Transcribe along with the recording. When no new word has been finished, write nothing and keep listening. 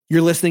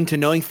You're listening to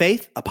Knowing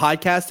Faith, a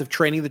podcast of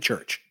Training the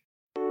Church.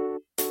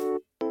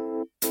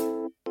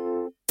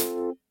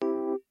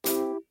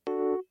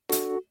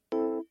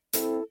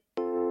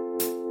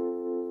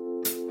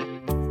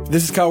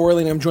 This is Kyle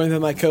Worley, and I'm joined by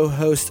my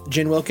co-host,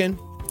 Jen Wilkin.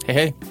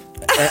 Hey.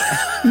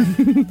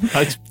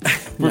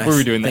 What were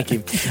we doing there?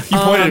 Thank you.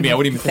 You pointed at me. I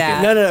wouldn't even think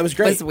it. No, it was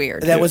great. Was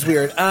weird. That was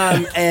weird.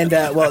 Well,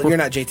 you're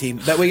not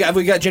JT, but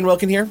we got Jen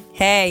Wilkin here.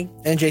 Hey.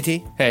 And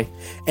JT. Hey.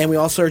 And we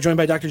also are joined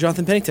by Dr.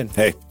 Jonathan Pennington.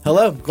 Hey.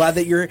 Hello. Glad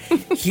that you're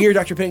here.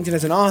 Dr. Pennington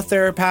is an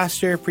author,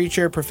 pastor,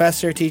 preacher,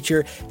 professor,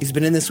 teacher. He's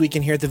been in this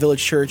weekend here at the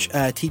Village Church,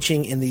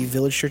 teaching in the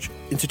Village Church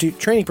Institute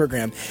training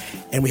program.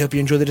 And we hope you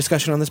enjoy the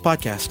discussion on this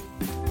podcast.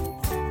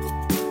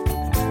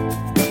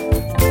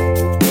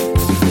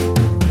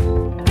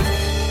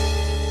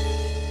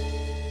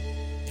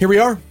 Here we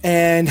are,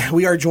 and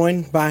we are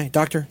joined by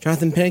Dr.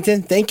 Jonathan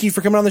Pennington. Thank you for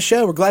coming on the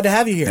show. We're glad to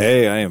have you here.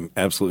 Hey, I am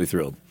absolutely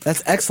thrilled.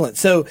 That's excellent.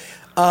 So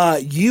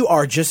you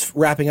are just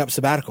wrapping up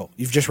sabbatical.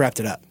 You've just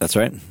wrapped it up. That's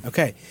right.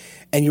 Okay.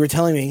 And you were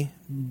telling me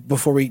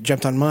before we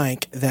jumped on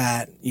mic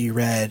that you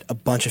read a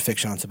bunch of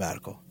fiction on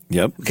sabbatical.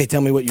 Yep. Okay,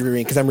 tell me what you were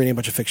reading, because I'm reading a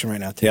bunch of fiction right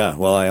now, too. Yeah,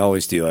 well, I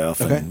always do. I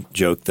often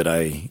joke that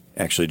I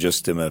actually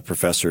just am a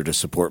professor to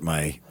support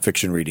my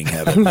fiction reading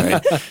habit,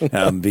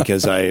 right?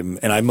 Because I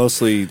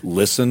mostly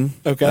listen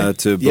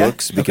to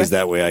books, because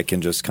that way I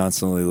can just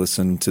constantly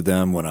listen to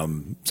them when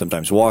I'm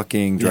sometimes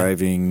walking,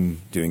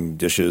 driving, doing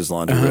dishes,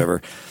 laundry,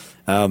 whatever.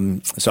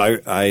 So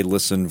I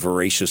listen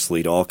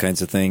voraciously to all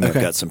kinds of things. I've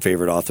got some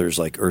favorite authors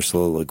like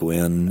Ursula Le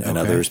Guin and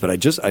others, but I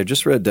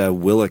just read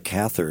Willa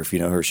Cather, if you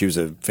know her. She was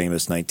a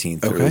famous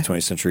 19th, early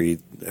 20th century.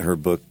 Her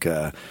book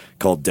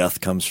called Death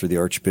Comes for the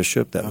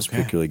Archbishop. That was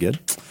particularly good.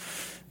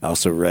 I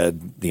also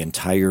read the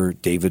entire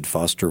David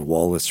Foster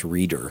Wallace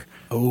Reader,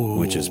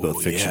 which is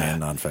both fiction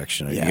and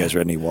nonfiction. Have you guys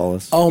read any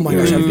Wallace? Oh my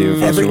gosh.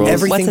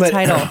 What's the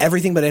title?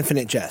 Everything but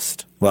Infinite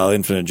Jest. Well,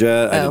 Infinite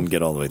Jest, I didn't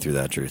get all the way through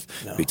that, truth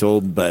be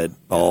told, but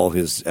all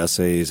his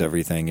essays,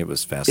 everything, it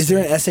was fascinating. Is there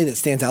an essay that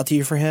stands out to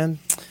you for him?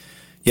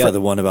 Yeah,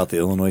 the one about the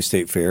Illinois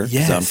State Fair.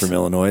 Yes. I'm from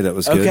Illinois. That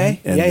was good. Okay.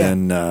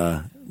 And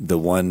then the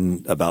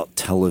one about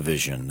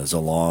television is a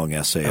long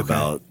essay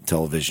about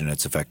television and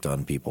its effect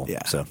on people.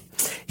 Yeah. So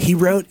he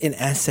wrote an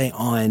essay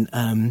on,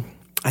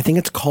 I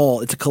think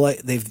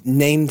they've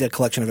named a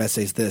collection of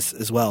essays this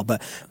as well,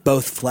 but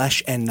Both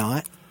Flesh and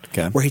Not.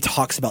 Okay. Where he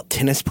talks about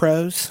tennis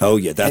pros. Oh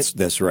yeah,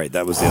 that's right.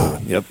 That was the other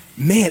one. Yep.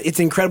 Man, it's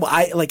incredible.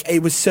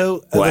 It was so.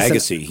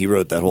 Agassi. He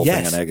wrote that whole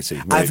thing on Agassi.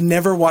 Right. I've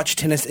never watched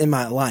tennis in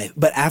my life,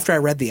 but after I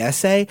read the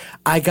essay,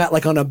 I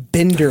got on a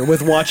bender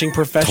with watching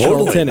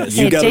professional tennis.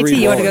 Hey, JT,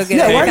 you want to go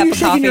get a cup of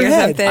coffee or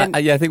something?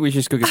 I think we should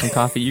just go get some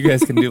coffee. You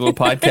guys can do a little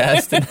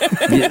podcast.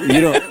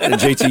 You don't,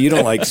 JT. You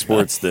don't like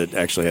sports that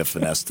actually have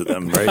finesse to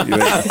them, right?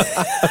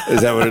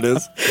 Is that what it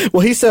is?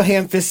 Well, he's so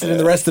ham-fisted in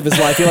the rest of his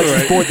life. He likes a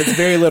sport that's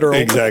very literal.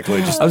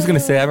 Exactly. I was going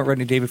to say I haven't read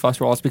any David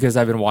Foster Wallace because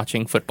I've been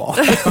watching football.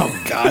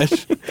 Oh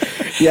gosh.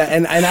 Yeah,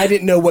 and I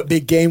didn't know what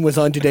big game was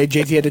on today.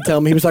 JT had to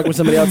tell me. He was talking with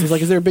somebody else. He was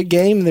like, "Is there a big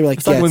game?" And they were like, I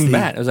was talking with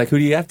Matt. I was like, "Who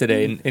do you have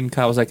today?" And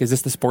Kyle was like, "Is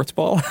this the sports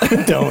ball?"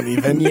 Don't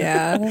even.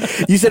 Yeah.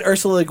 You said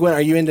Ursula Le Guin.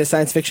 Are you into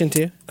science fiction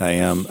too? I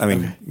am. I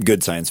mean,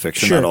 good science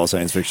fiction. Sure. Not all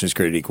science fiction is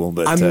created equal,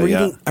 but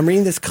I'm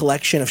reading this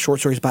collection of short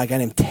stories by a guy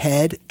named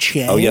Ted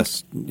Chiang. Oh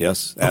yes,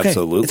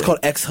 absolutely. It's called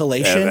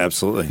Exhalation.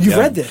 Absolutely. You've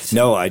read this?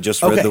 No, I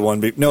just read the one.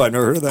 No, I've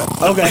never heard of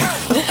that. Okay.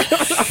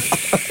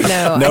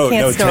 No, I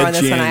can't snore on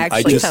this one. I I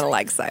actually just- kind of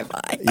like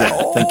sci-fi.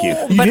 Yeah, thank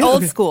you. But do?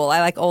 old school. I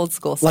like old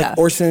school stuff. Like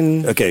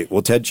Orson. Okay,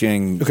 well, Ted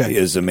Chiang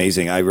is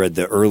amazing. I read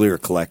the earlier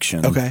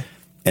collection. Okay.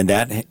 And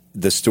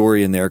the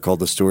story in there called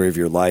The Story of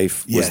Your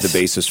Life was the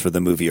basis for the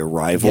movie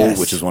Arrival,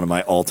 which is one of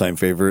my all-time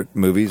favorite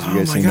movies. You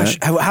guys seen that?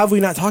 How have we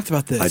not talked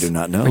about this? I do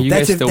not know. Are you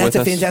That's guys still a with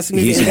us? fantastic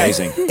movie. He's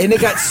amazing. And it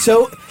got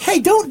so.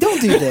 Hey, don't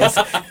do this.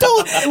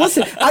 Don't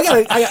listen. I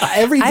got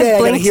every day. I I gotta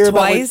blinked hear about.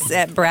 twice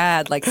at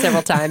Brad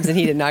several times, and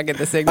he did not get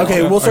the signal.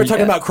 Okay, we'll start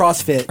talking Yeah. about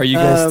CrossFit. Are you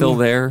guys still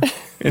there?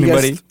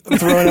 Anybody? You guys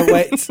throwing up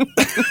weights?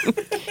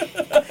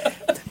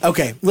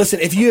 Okay,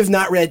 listen, if you have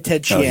not read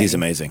Ted Chiang. he's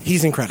amazing.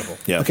 He's incredible.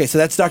 Yeah. Okay, so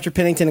that's Dr.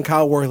 Pennington and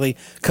Kyle Worley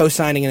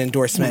co-signing an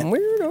endorsement.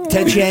 Weirdo.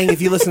 Ted Chiang,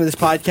 if you listen to this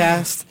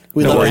podcast,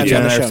 we'd Don't love to worry, have you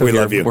on Jen the and I are show. still We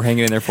love here. you. We're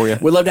hanging in there for you.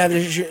 We'd love to have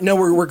you. No,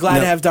 we're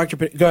glad to have Dr.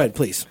 Go ahead,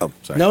 please. Oh,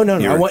 sorry. No.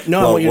 I want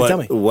you to tell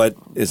me. What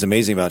is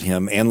amazing about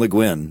him, and Le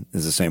Guin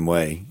is the same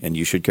way, and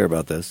you should care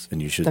about this, and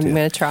you should I'm too,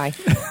 going to try.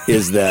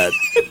 is that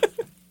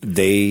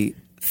they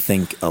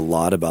think a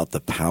lot about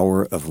the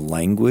power of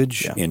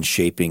language in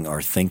shaping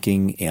our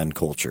thinking and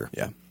culture.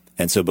 Yeah.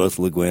 And so both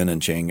Le Guin and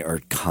Chiang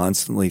are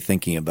constantly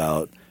thinking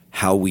about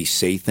how we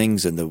say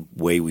things and the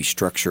way we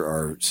structure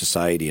our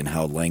society and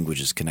how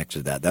language is connected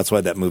to that. That's why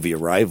that movie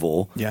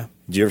Arrival. Yeah.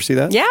 Did you ever see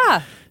that?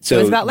 Yeah. So it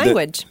was about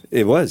language.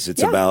 It was.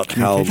 It's Yeah. about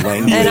how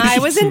language. And I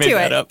was into Made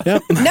that it. up.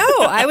 Yep. No,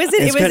 I was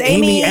in it. It's Was got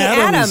Amy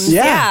Adams.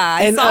 Yeah,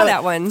 I And, saw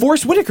that one.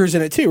 Forrest Whitaker's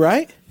in it too,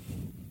 right?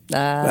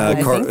 I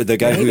think the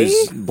guy maybe?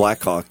 who's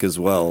Blackhawk as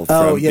well.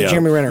 Oh, yeah,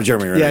 Jeremy Renner.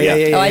 Jeremy Renner,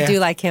 Yeah. Oh, I do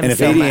like him And if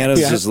so Amy much. Adams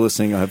is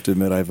listening, I have to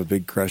admit I have a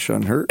big crush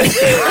on her.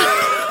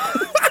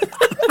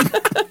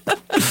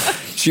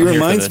 She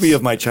reminds me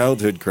of my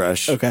childhood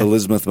crush,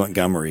 Elizabeth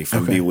Montgomery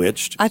from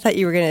Bewitched. I thought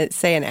you were going to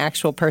say an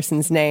actual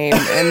person's name,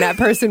 and that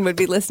person would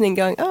be listening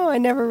going, oh, I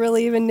never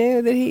really even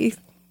knew that he...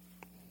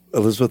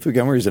 Elizabeth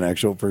Montgomery is an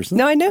actual person?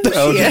 No, I know who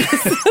she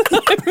is.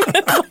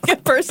 Like a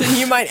person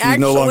you might She's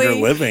no longer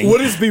living.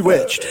 What is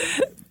Bewitched?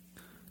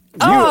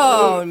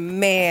 Oh,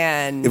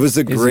 man. It was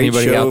a great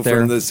show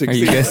from the 60s. Are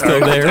you guys still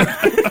there?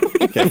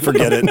 Okay,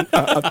 forget it.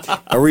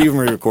 Are we even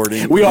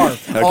recording? We are.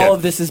 Okay. All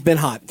of this has been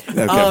hot.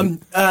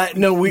 Okay.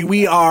 No,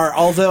 we are.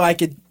 Although I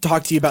could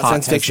talk to you about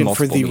science fiction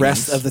for the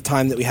rest of the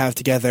time that we have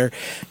together.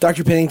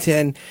 Dr.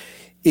 Pennington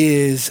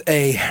is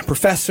a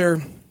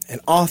professor, an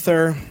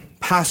author,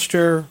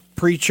 pastor,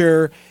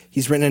 preacher.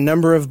 He's written a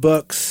number of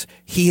books.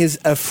 He is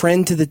a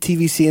friend to the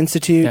TVC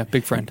Institute. Yeah,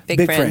 big friend.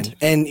 Big friend.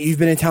 And you've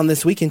been in town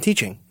this week and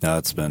teaching. No,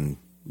 it's been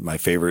my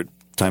favorite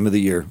time of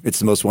the year. It's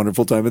the most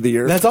wonderful time of the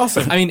year. That's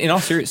awesome. I mean, in all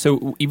seriousness,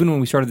 so even when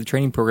we started the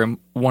training program,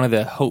 one of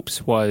the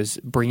hopes was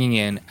bringing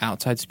in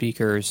outside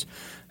speakers,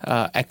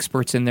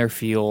 experts in their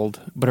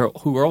field, but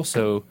who are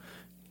also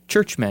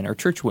churchmen or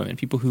churchwomen,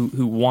 people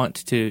who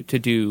want to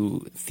do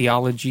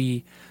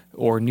theology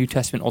or New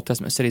Testament, Old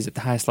Testament studies at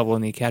the highest level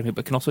in the academy,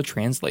 but can also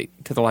translate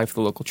to the life of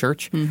the local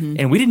church. Mm-hmm.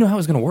 And we didn't know how it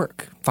was going to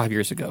work 5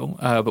 years ago,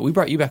 but we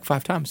brought you back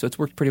 5 times, so it's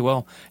worked pretty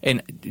well.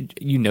 And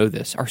you know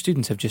this. Our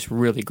students have just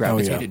really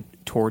gravitated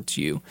towards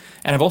you.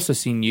 And I've also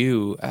seen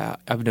you,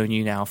 I've known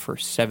you now for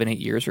 7-8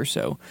 years or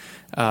so.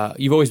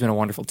 You've always been a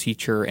wonderful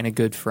teacher and a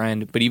good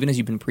friend, but even as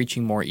you've been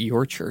preaching more at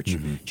your church,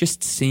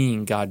 just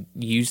seeing God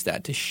use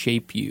that to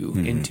shape you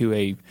into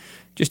a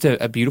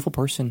beautiful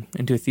person,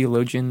 into a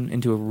theologian,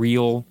 into a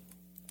real...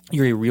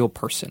 You're a real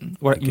person.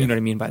 You know what I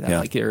mean by that? Yeah.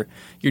 Like you're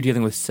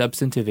dealing with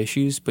substantive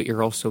issues, but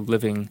you're also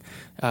living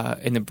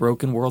in the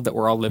broken world that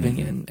we're all living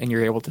in, and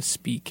you're able to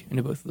speak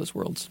into both of those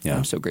worlds. Yeah.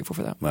 I'm so grateful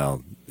for that.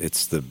 Well,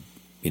 it's the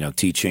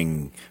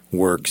teaching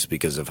works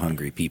because of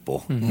hungry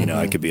people. Mm-hmm.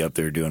 I could be up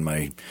there doing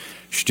my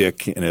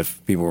shtick, and if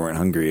people weren't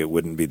hungry, it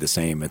wouldn't be the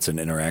same. It's an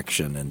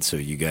interaction, and so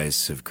you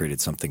guys have created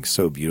something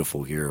so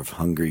beautiful here of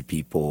hungry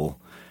people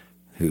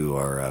who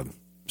are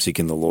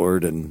seeking the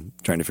Lord and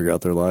trying to figure out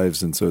their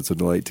lives, and so it's a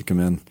delight to come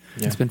in.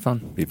 Yeah. It's been fun.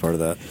 Be part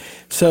of that.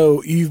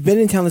 So you've been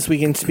in town this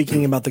weekend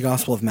speaking about the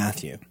Gospel of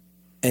Matthew.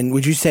 And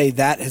would you say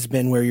that has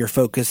been where your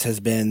focus has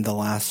been the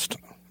last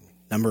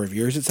number of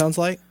years, it sounds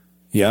like?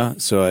 Yeah.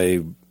 So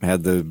I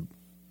had the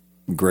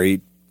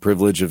great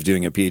privilege of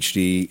doing a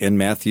PhD in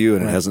Matthew,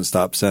 and it hasn't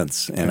stopped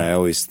since. And I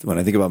always, when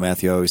I think about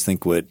Matthew, I always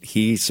think what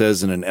he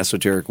says in an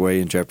esoteric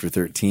way in chapter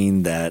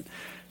 13, that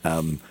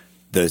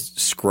the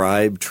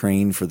scribe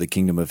trained for the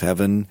kingdom of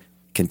heaven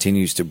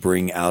continues to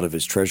bring out of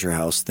his treasure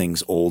house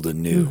things old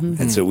and new.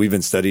 Mm-hmm. And so we've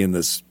been studying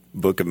this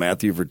book of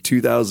Matthew for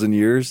 2,000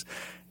 years,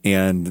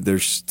 and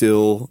there's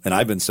still, and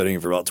I've been studying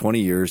it for about 20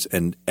 years,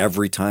 and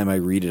every time I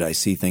read it, I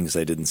see things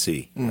I didn't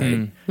see. Mm-hmm. Right?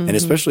 Mm-hmm. And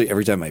especially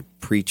every time I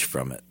preach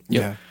from it.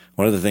 Yeah.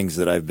 One of the things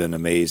that I've been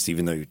amazed,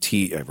 even though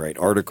I write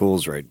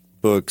articles, write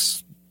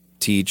books,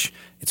 teach,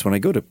 it's when I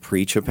go to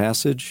preach a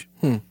passage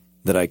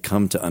that I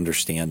come to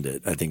understand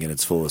it, I think, in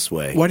its fullest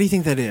way. Why do you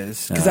think that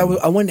is? Because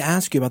I wanted to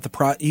ask you about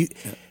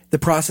the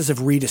process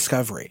of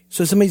rediscovery.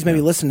 So somebody's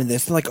maybe listening to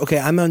this, and like, okay,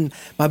 I'm on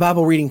my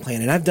Bible reading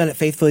plan, and I've done it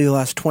faithfully the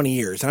last 20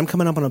 years, and I'm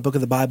coming up on a book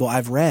of the Bible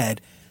I've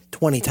read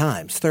 20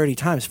 times, 30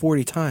 times,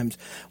 40 times.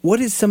 What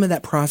is some of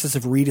that process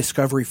of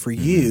rediscovery for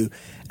you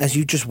as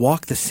you just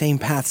walk the same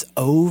paths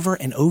over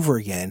and over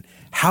again?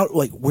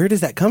 Where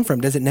does that come from?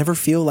 Does it never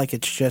feel like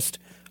it's just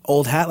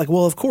old hat? Like,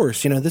 well, of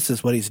course, this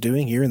is what he's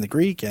doing here in the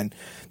Greek, and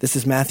this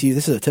is Matthew.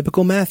 This is a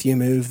typical Matthew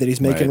move that he's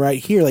making right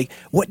here. Like,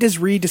 what does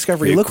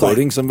rediscovery look like?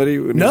 Quoting somebody?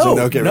 No.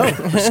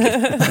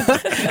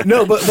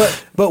 No,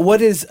 but what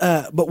does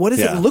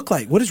it look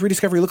like? What does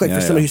rediscovery look like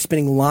for somebody who's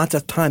spending lots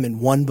of time in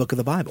one book of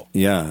the Bible?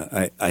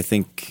 Yeah, I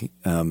think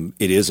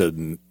it is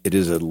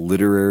a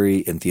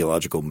literary and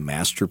theological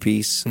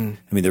masterpiece. I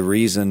mean, the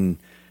reason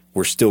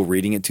we're still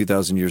reading it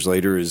 2,000 years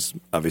later is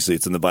obviously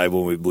it's in the Bible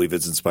and we believe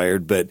it's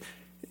inspired, but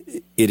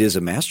it is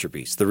a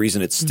masterpiece. The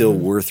reason it's still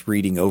worth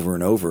reading over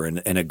and over, and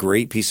a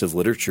great piece of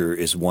literature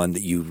is one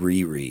that you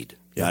reread,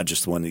 not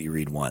just the one that you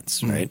read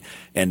once, right?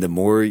 And the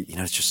more,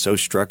 it's just so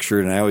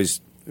structured. And I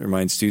always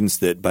remind students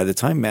that by the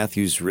time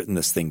Matthew's written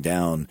this thing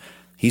down,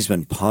 he's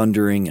been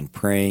pondering and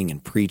praying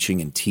and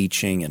preaching and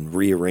teaching and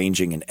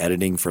rearranging and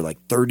editing for like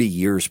 30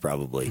 years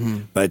probably.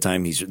 By the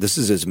time this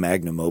is his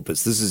magnum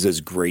opus. This is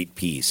his great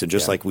piece. And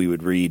just like we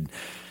would read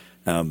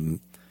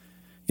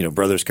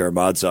Brothers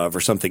Karamazov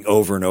or something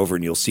over and over,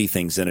 and you'll see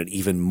things in it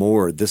even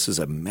more. This is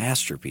a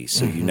masterpiece,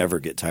 so you never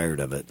get tired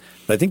of it.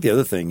 But I think the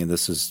other thing, and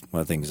this is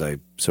one of the things I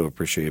so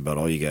appreciate about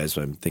all you guys,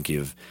 I'm thinking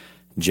of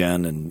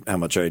Jen and how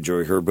much I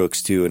enjoy her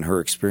books too, and her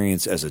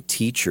experience as a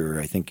teacher.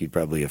 I think you'd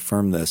probably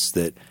affirm this,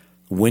 that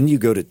when you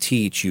go to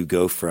teach, you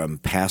go from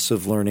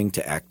passive learning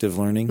to active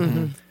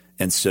learning.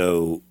 And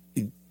so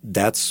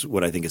that's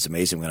what I think is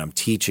amazing. When I'm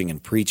teaching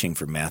and preaching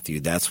from Matthew,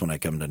 that's when I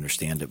come to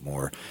understand it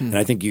more. And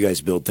I think you guys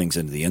build things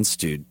into the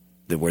Institute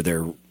where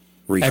they're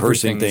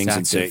rehearsing Everything's things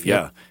and say, active,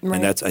 yep. Right.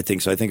 And that's, I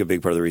think a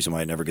big part of the reason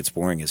why it never gets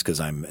boring is because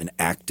I'm an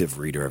active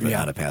reader of it,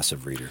 not a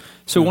passive reader.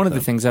 So one of the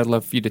things I'd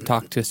love for you to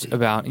talk to us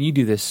about, and you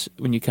do this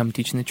when you come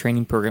teaching the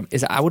training program,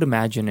 is I would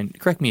imagine, and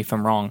correct me if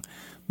I'm wrong,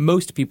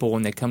 most people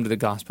when they come to the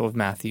Gospel of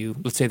Matthew,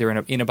 let's say they're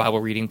in a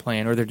Bible reading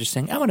plan, or they're just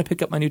saying, I want to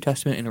pick up my New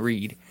Testament and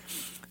read.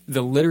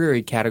 The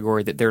literary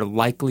category that they're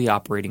likely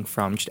operating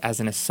from, just as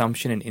an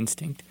assumption and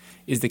instinct,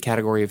 is the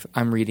category of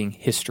I'm reading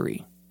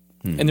history.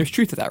 And there's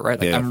truth to that, right?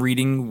 Like I'm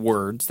reading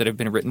words that have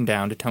been written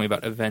down to tell me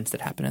about events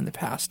that happened in the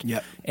past.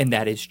 Yep. And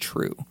that is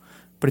true.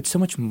 But it's so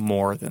much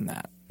more than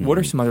that. What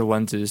are some other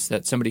lenses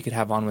that somebody could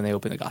have on when they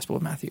open the Gospel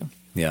of Matthew?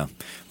 Yeah.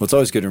 Well, it's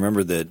always good to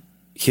remember that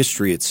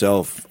history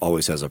itself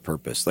always has a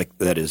purpose. Like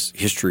that is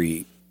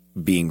history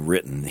being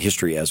written,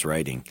 history as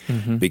writing.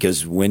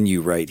 Because when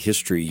you write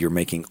history, you're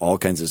making all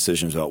kinds of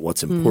decisions about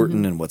what's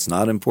important and what's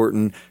not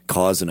important,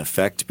 cause and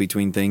effect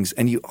between things,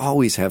 and you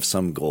always have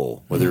some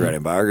goal, whether you're writing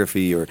a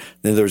biography or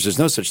there's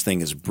no such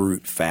thing as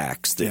brute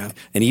facts.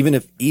 And even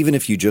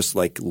if you just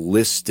like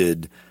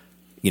listed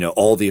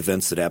all the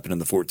events that happened in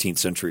the 14th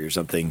century or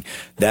something,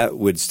 that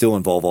would still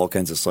involve all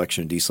kinds of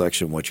selection and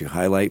deselection, what you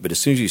highlight. But as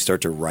soon as you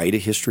start to write a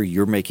history,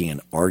 you're making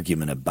an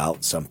argument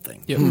about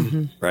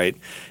something, right?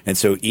 And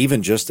so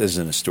even just as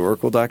an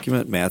historical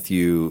document,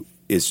 Matthew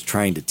is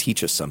trying to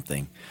teach us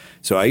something.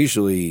 So I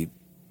usually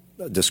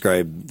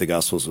describe the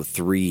Gospels with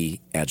 3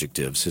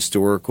 adjectives: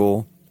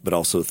 historical, but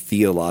also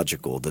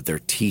theological, that they're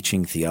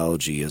teaching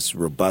theology as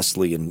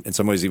robustly, and in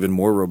some ways even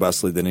more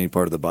robustly than any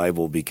part of the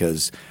Bible,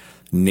 because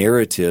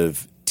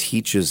narrative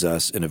teaches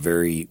us in a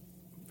very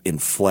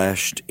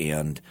enfleshed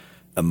and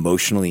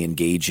emotionally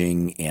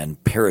engaging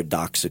and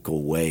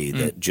paradoxical way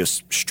that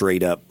just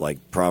straight up,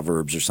 like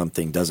Proverbs or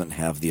something, doesn't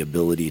have the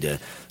ability to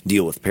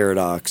deal with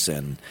paradox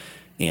and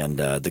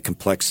the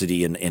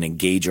complexity and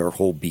engage our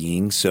whole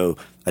being. So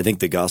I think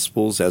the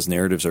Gospels as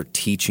narratives are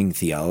teaching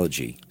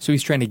theology. So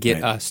he's trying to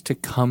get us to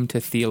come to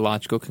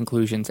theological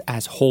conclusions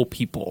as whole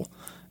people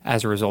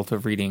as a result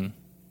of reading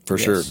For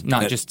this. sure.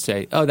 Not just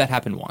say, oh, that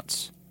happened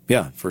once.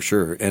 Yeah, for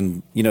sure.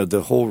 And,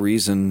 the whole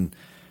reason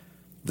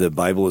the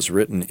Bible is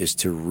written is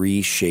to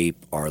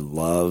reshape our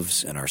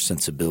loves and our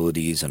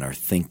sensibilities and our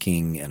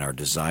thinking and our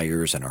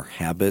desires and our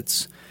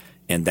habits.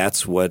 And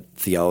that's what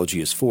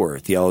theology is for.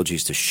 Theology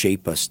is to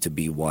shape us to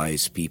be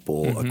wise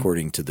people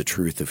according to the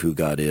truth of who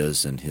God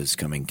is and his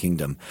coming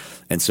kingdom.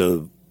 And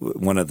so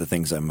one of the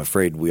things I'm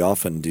afraid we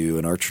often do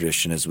in our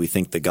tradition is we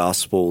think the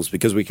Gospels,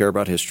 because we care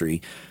about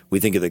history, we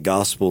think of the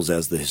Gospels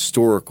as the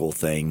historical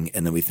thing,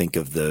 and then we think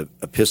of the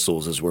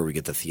epistles as where we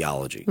get the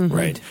theology,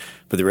 right?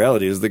 But the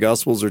reality is the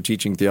Gospels are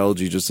teaching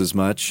theology just as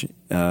much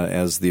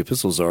as the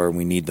epistles are, and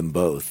we need them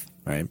both,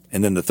 right?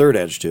 And then the third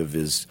adjective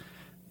is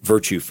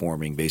virtue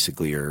forming,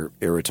 basically, or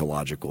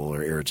eritological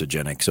or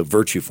eritogenic. So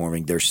virtue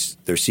forming, they're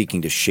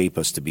seeking to shape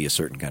us to be a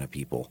certain kind of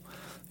people.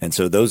 And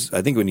so those,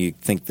 I think when you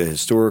think the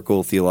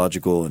historical,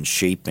 theological, and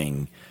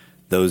shaping,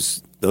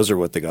 those are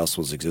what the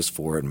Gospels exist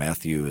for, and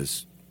Matthew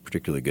is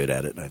particularly good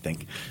at it, I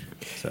think.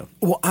 So.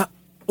 Well,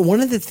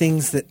 one of the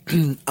things that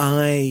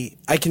I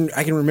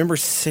can remember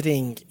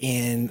sitting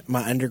in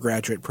my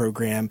undergraduate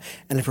program,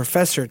 and the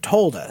professor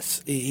told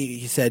us,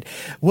 he said,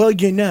 well,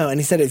 and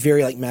he said it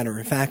very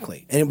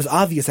matter-of-factly. And it was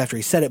obvious after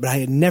he said it, but I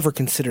had never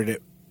considered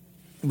it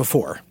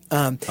before.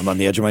 I'm on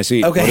the edge of my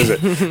seat. Okay.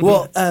 What is it?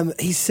 Well,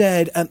 he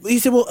said,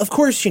 well, of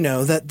course,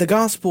 that the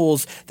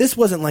Gospels, this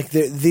wasn't like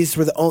this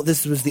was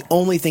the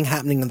only thing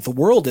happening in the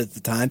world at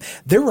the time.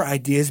 There were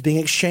ideas being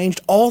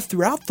exchanged all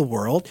throughout the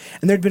world,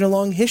 and there'd been a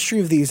long history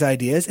of these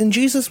ideas, and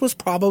Jesus was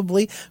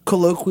probably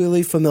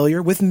colloquially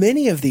familiar with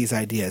many of these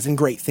ideas and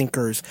great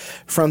thinkers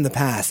from the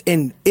past.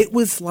 And it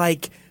was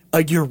like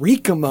a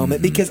eureka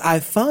moment, because I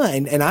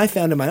found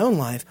in my own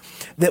life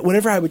that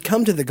whenever I would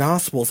come to the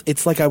Gospels,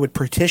 it's like I would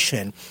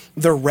partition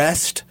the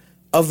rest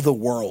of the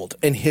world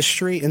and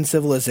history and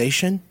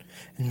civilization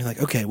and be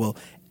like, okay, well,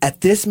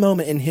 at this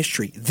moment in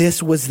history,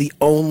 this was the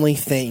only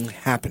thing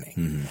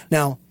happening.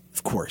 Now,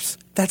 of course,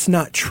 that's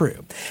not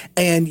true.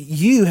 And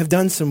you have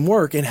done some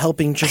work in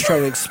helping just try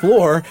to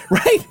explore,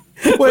 right?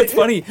 What's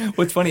funny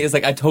is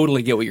I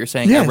totally get what you're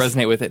saying. Yes. I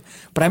resonate with it.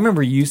 But I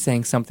remember you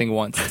saying something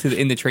once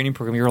in the training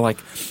program. You were like,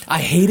 I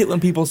hate it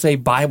when people say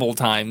Bible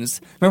times.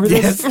 Remember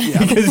this? Yes.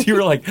 Because you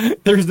were like,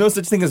 there's no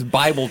such thing as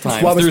Bible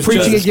times. Well, I was There's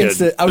preaching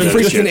just-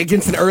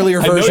 against an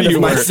earlier version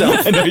of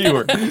myself. I know you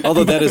were.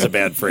 Although that is a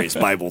bad phrase,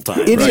 Bible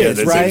time. It right? is,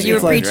 That's right? easy.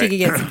 You were It's preaching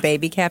against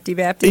baby Capty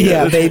Baptist.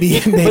 Yeah,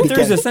 baby. But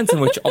there's a sense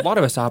in which a lot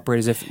of us operate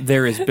as if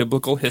there is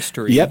biblical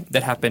history Yep.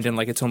 that happened in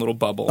its own little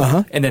bubble,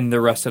 and then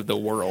the rest of the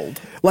world.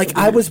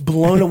 I was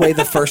blown away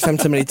the first time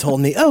somebody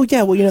told me, oh,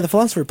 yeah, well, the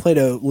philosopher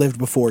Plato lived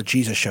before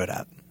Jesus showed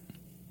up.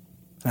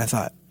 And I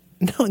thought,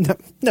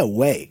 no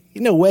way.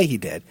 No way he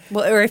did.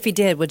 Well, or if he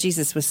did,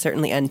 Jesus was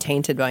certainly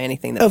untainted by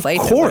anything that Of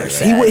Plato course.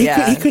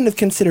 said. He couldn't have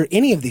considered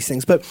any of these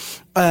things. But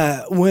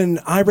when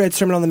I read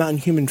Sermon on the Mount,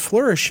 Human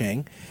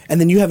Flourishing, and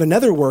then you have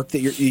another work that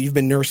you've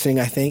been nursing,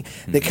 I think,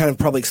 that kind of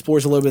probably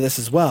explores a little bit of this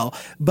as well.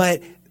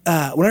 But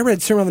when I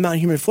read Sermon on the Mount,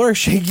 Human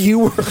Flourishing, you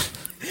were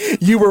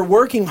you were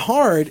working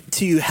hard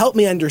to help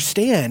me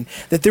understand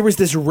that there was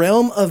this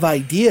realm of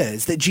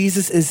ideas that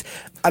Jesus is,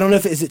 I don't know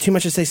if, is it too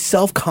much to say,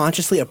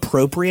 self-consciously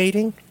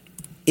appropriating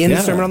in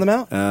the Sermon on the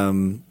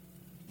Mount?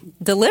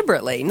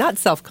 Deliberately, not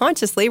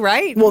self-consciously,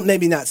 right? Well,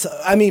 maybe not.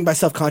 I mean, by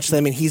self-consciously,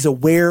 I mean he's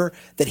aware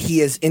that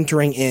he is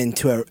entering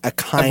into a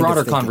kind a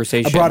broader of thinking,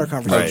 conversation. A broader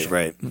conversation.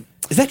 Right.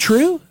 Is that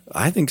true?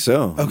 I think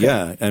so. Okay.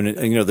 Yeah. And,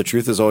 the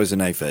truth is always a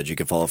knife edge. You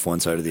can fall off one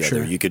side or the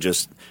other. You could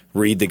just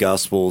read the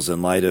Gospels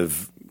in light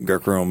of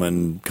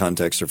Greco-Roman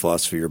context or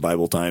philosophy or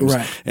Bible times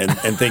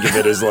and think of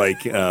it as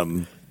like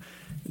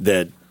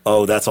that,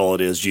 that's all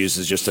it is. Jesus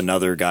is just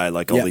another guy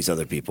like all these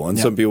other people. And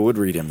some people would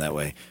read him that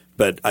way.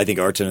 But I think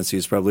our tendency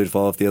is probably to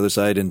fall off the other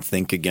side and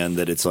think again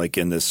that it's like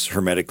in this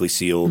hermetically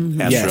sealed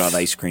astronaut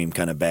ice cream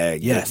kind of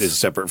bag that is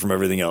separate from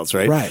everything else,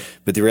 right? Right.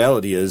 But the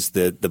reality is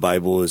that the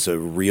Bible is a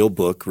real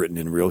book written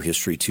in real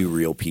history to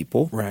real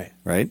people. Right.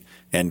 Right?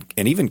 And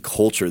even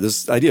culture.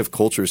 This idea of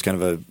culture is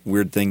kind of a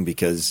weird thing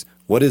because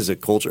what is a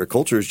culture? A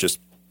culture is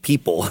just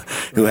people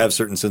who have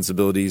certain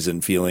sensibilities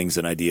and feelings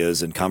and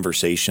ideas and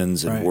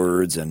conversations and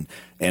words and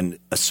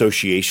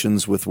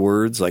associations with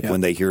words. Like when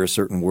they hear a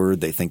certain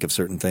word, they think of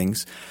certain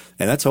things.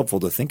 And that's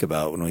helpful to think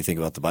about when we think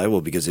about the Bible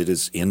because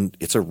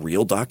it's a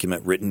real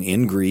document written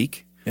in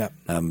Greek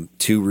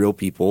to real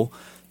people.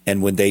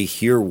 And when they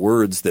hear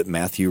words that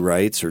Matthew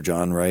writes or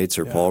John writes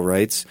or Paul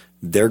writes,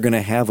 they're going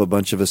to have a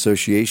bunch of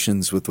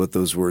associations with what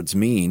those words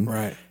mean.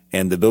 Right.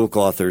 And the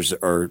biblical authors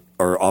are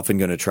often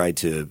going to try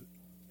to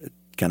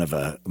kind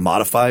of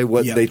modify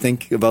what they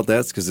think about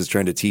that because it's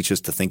trying to teach us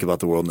to think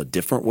about the world in a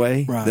different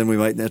way than we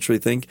might naturally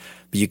think.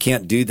 But you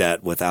can't do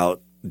that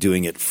without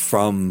doing it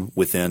from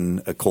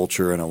within a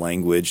culture and a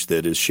language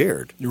that is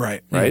shared.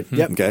 Right. Right? Mm-hmm.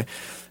 Yep. Okay.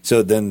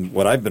 So then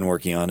what I've been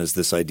working on is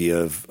this idea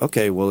of,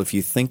 okay, well, if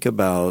you think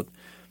about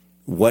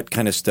what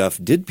kind of stuff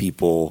did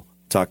people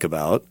talk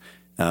about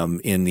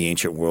in the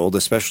ancient world,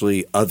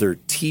 especially other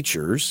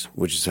teachers,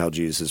 which is how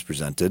Jesus is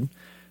presented,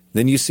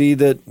 then you see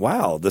that,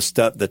 wow,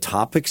 the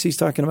topics he's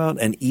talking about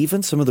and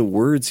even some of the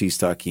words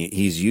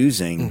he's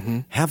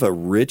using have a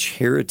rich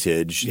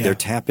heritage. They're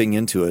tapping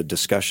into a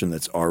discussion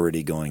that's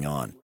already going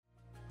on.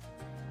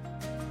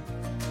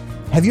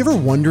 Have you ever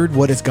wondered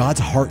what is God's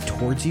heart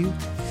towards you?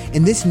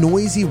 In this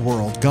noisy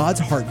world, God's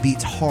heart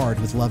beats hard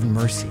with love and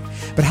mercy.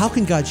 But how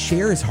can God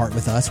share his heart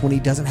with us when he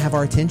doesn't have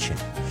our attention?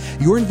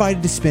 You're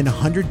invited to spend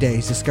 100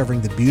 days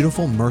discovering the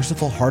beautiful,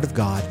 merciful heart of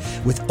God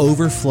with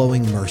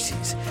Overflowing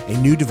Mercies, a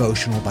new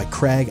devotional by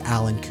Craig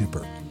Allen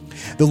Cooper.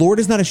 The Lord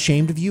is not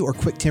ashamed of you or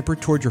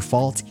quick-tempered toward your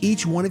faults.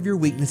 Each one of your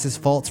weaknesses,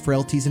 faults,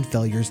 frailties, and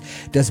failures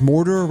does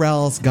more to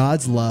arouse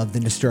God's love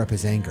than to stir up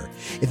his anger.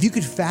 If you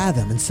could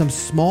fathom in some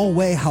small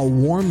way how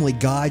warmly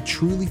God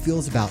truly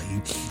feels about you,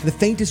 the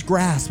faintest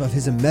grasp of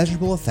his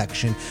immeasurable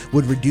affection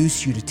would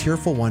reduce you to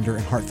tearful wonder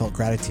and heartfelt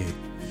gratitude.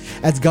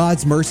 As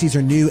God's mercies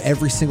are new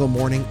every single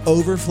morning,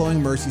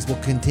 Overflowing Mercies will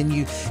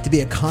continue to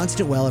be a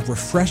constant well of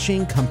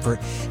refreshing comfort,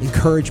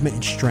 encouragement,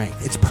 and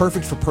strength. It's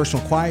perfect for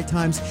personal quiet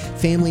times,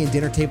 family and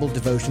dinner table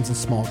devotions, and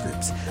small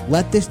groups.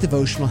 Let this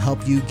devotional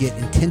help you get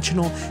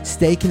intentional,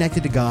 stay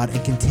connected to God,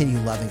 and continue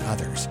loving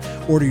others.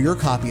 Order your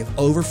copy of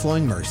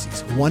Overflowing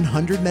Mercies,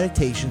 100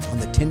 Meditations on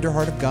the Tender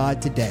Heart of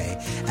God today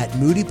at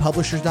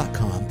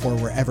moodypublishers.com or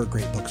wherever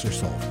great books are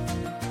sold.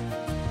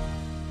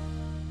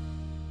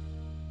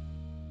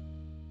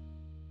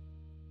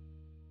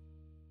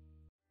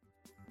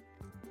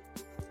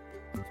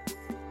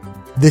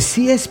 The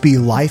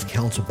CSB Life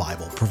Counsel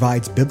Bible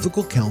provides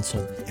biblical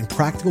counsel and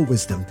practical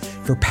wisdom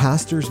for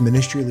pastors,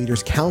 ministry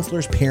leaders,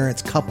 counselors,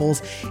 parents,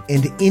 couples,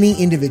 and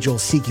any individual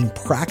seeking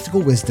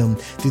practical wisdom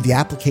through the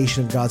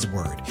application of God's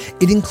Word.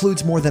 It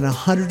includes more than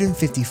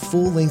 150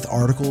 full-length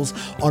articles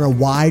on a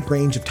wide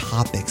range of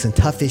topics and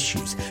tough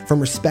issues from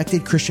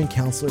respected Christian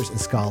counselors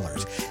and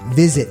scholars.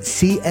 Visit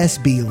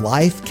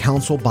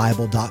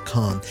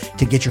csblifecounselbible.com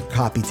to get your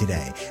copy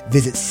today.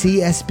 Visit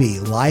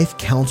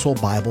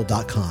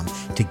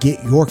csblifecounselbible.com to get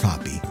your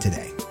copy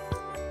today.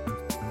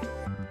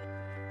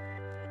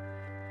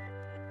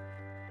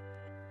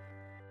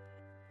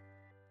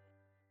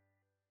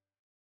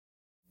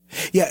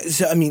 Yeah,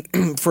 so I mean,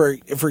 for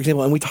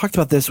example, and we talked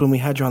about this when we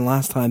had you on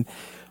last time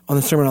on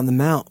the Sermon on the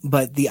Mount,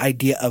 but the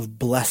idea of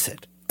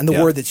blessed and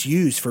the word that's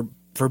used for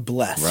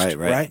blessed,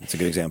 right? That's a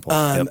good example.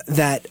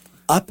 That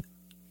up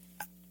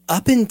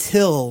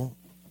until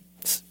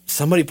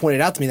somebody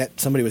pointed out to me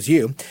that somebody was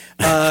you.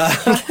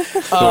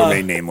 Or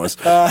made nameless.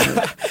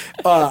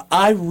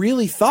 I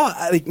really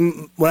thought,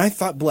 when I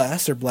thought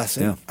bless or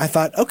blessing, I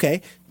thought,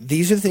 okay,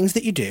 these are the things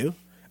that you do,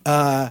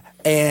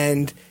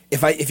 and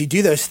if you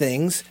do those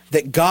things,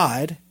 that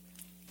God,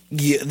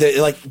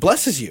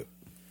 blesses you.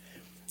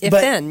 If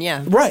then.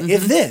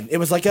 It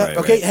was like,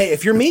 hey,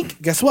 if you're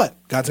meek, guess what?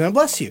 God's going to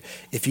bless you.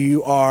 If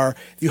you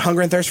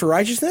hunger and thirst for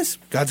righteousness,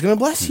 God's going to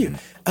bless you.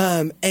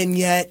 And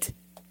yet,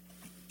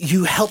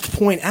 you helped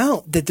point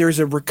out that there's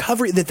a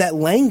recovery, that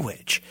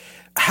language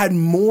had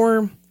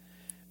more,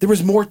 there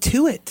was more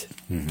to it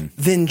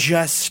than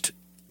just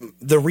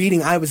the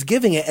reading I was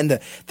giving it and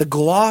the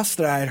gloss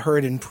that I had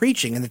heard in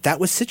preaching, and that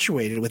was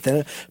situated within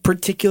a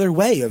particular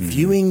way of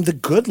viewing the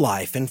good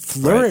life and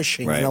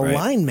flourishing and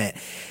alignment.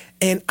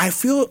 And I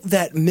feel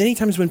that many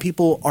times when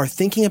people are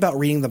thinking about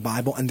reading the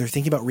Bible and they're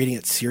thinking about reading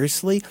it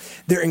seriously,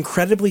 they're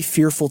incredibly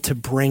fearful to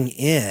bring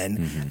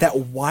in that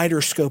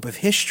wider scope of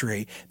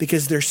history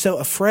because they're so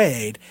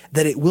afraid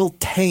that it will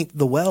taint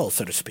the well,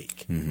 so to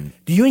speak.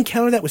 Do you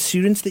encounter that with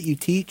students that you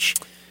teach?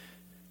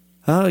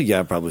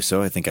 Yeah, probably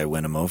so. I think I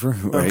win them over,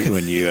 right,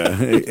 when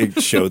you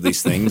show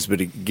these things.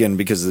 But again,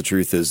 because the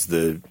truth is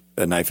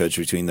a knife edge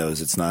between those,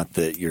 it's not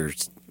that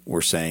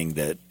we're saying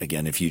that,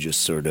 again, if you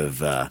just sort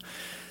of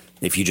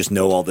if you just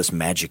know all this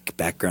magic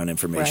background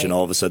information,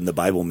 all of a sudden the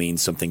Bible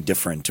means something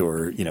different,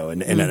 or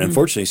and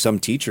unfortunately, some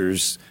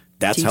teachers,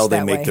 that's how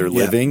they make their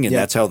living, and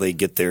that's how they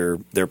get their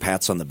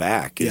pats on the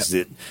back. Is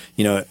that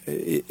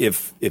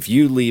if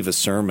you leave a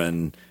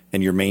sermon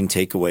and your main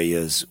takeaway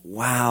is,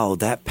 wow,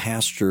 that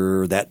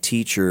pastor, that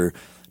teacher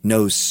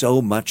knows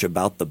so much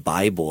about the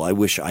Bible. I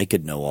wish I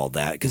could know all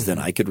that because then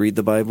I could read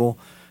the Bible.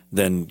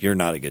 Then you're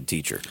not a good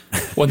teacher.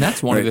 Well, and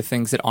that's one of the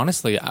things that,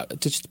 honestly, to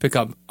just pick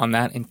up on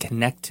that and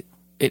connect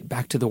it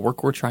back to the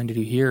work we're trying to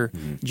do here,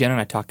 Jen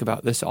and I talk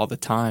about this all the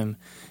time,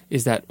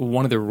 is that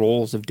one of the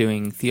roles of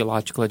doing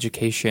theological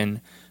education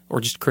or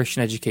just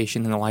Christian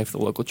education in the life of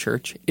the local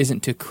church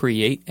isn't to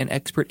create an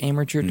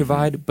expert-amateur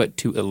divide, but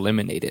to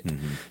eliminate it.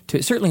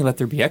 To certainly let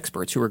there be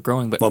experts who are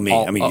growing, but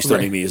you still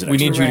need me as an expert. We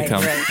need you to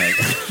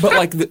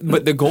come.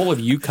 But the goal of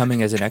you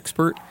coming as an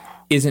expert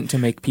isn't to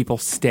make people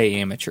stay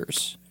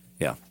amateurs.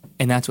 Yeah.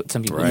 And that's what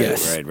some people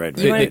Right.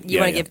 You want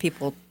to give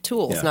people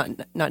tools,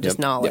 not just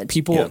knowledge.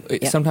 People,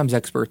 sometimes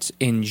experts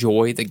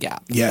enjoy the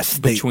gap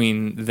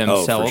between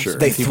themselves sure.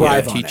 and They people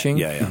thrive they're on it.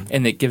 teaching,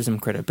 and it gives them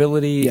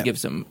credibility. It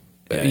gives them,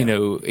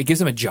 it gives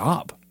them a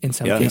job in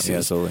some cases. Yeah,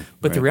 absolutely.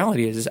 But the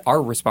reality is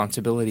our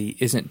responsibility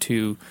isn't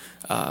to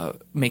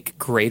make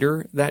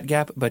greater that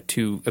gap, but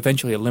to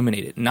eventually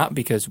eliminate it. Not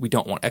because we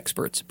don't want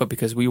experts, but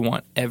because we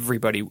want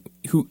everybody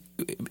who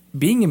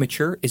being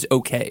immature is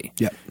okay.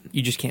 Yep.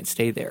 You just can't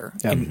stay there.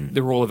 And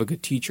the role of a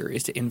good teacher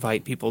is to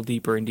invite people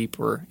deeper and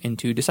deeper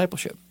into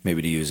discipleship.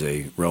 Maybe to use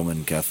a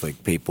Roman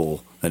Catholic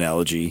papal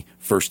analogy,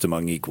 first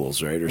among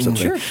equals, right, or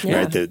something. Sure, yeah.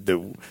 Right?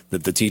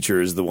 That the teacher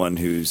is the one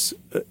who's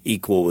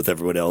equal with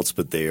everyone else,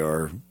 but they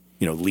are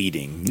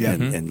leading,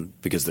 and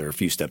because they're a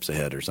few steps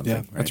ahead or something. Yeah,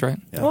 right? That's right.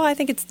 Yeah. Well, I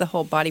think it's the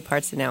whole body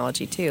parts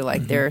analogy too.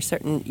 Like there are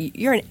certain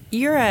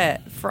you're a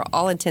for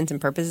all intents and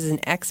purposes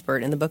an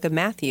expert in the book of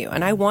Matthew,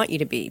 and I want you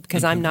to be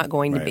because I'm not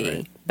going to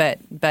be. Right.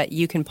 But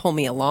you can pull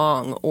me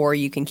along, or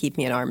you can keep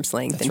me at arm's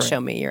length That's and right. show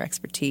me your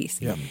expertise.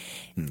 Yeah.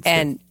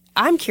 And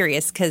I'm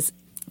curious because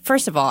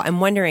first of all, I'm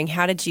wondering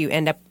how did you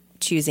end up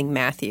choosing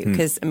Matthew?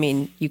 Because I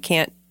mean, you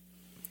can't.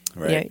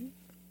 Right.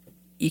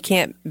 You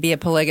can't be a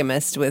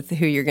polygamist with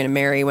who you're going to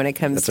marry when it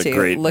comes That's a to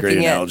great looking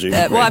analogy,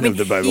 at. right, of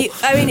the Bible.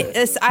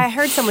 I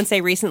heard someone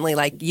say recently,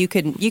 like you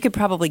could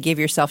probably give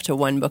yourself to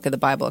one book of the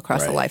Bible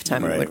across a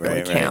lifetime, and it would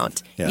really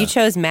count. Yeah. You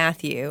chose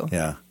Matthew.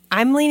 Yeah.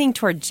 I'm leaning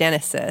toward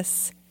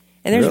Genesis,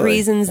 and there's Really?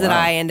 reasons that Wow.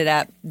 I ended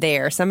up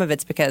there. Some of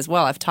it's because,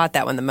 well, I've taught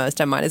that one the most.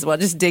 I might as well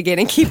just dig in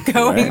and keep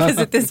going because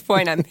at this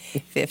point I'm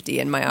 50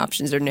 and my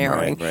options are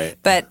narrowing. Right.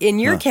 But in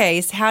your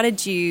case, how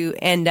did you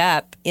end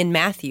up in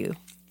Matthew?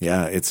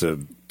 Yeah, it's a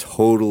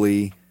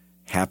totally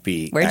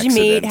happy Where'd you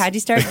accident. meet? How'd you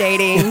start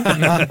dating?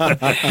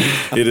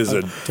 It is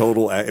a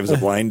total. It was a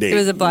blind date. It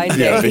was a blind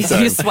Yeah, date. big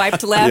time. You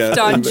swiped left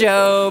Yeah. on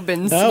Job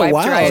and swiped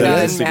wow. right Is that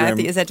on Instagram?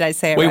 Matthew. Is that did I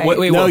say it Wait, right?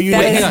 wait, No, you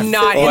That didn't. is Hang on.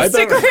 not I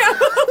thought-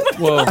 Instagram.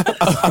 Whoa.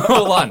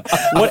 Hold on.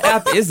 What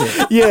app is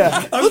it?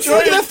 Yeah. Let's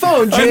look at that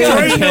phone, Jay.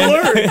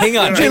 Hang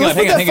on. Jay, let's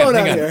put that phone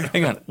out here.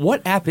 Hang on.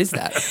 What app is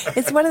that?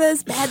 It's one of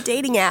those bad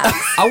dating apps.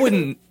 I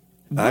wouldn't.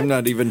 I'm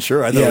not even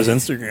sure. I thought it was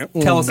Instagram.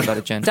 Tell us about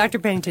it, Jen. Dr.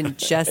 Pennington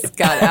just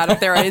got out of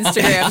there on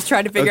Instagram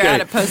trying to figure out how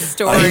to post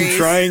stories. I'm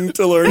trying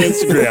to learn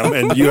Instagram,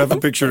 and you have a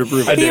picture to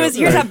prove it.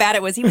 Here's how bad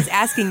it was. He was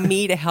asking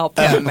me to help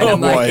him. And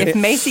I'm boy. like, if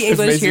Macy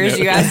English Macy hears knows.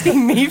 you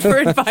asking me for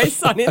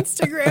advice on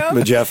Instagram,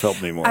 But Jeff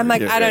helped me more. I'm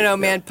like, Yeah, I don't right, know, yeah.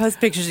 man. Post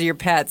pictures of your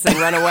pets and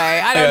run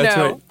away. I don't That's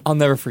know. right. I'll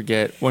never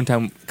forget one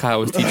time Kyle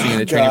was teaching in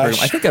the training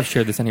program. I think I've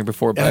shared this on here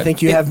before, but I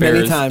think you it have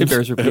many bears- times. It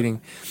bears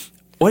repeating.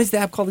 What is the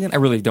app called again? I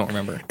really don't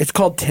remember. It's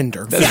called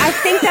Tinder. See, I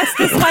think that's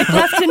the swipe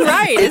left and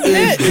right,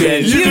 isn't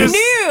it? You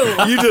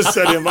knew. You just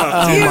set him up.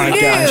 Oh You my knew.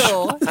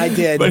 gosh. I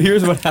did. But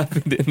here's what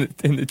happened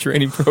in the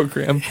training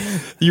program.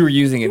 You were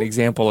using an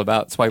example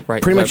about swipe right.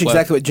 Pretty swipe much left.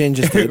 exactly what Jen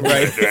just did.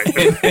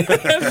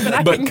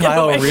 Right. But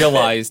Kyle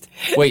realized,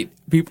 wait,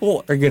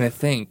 people are going to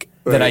think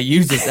that I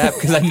use this app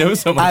because I know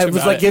so much I about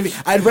was like, it.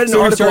 I'd read an So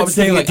he article. I started was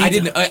saying thinking like,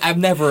 of detail. I've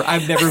never,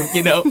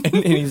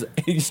 and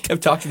he just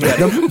kept talking about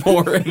it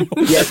more and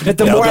more. Yeah, but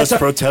the Now more I let's ta-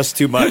 protest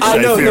too much. I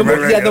know. feel,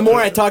 The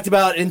more I talked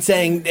about it and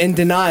saying in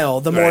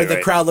denial, the more Right, the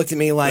right. crowd looked at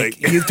me like,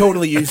 "You've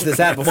totally used this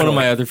app before." One of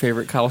my other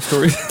favorite Kyle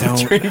stories in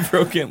the training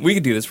program. We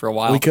could do this for a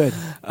while. We could.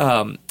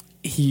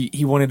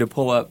 He wanted to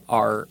pull up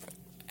our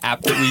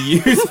app that we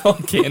use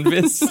on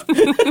Canvas.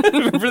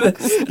 Remember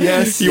this?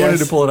 Yes. He wanted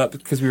to pull it up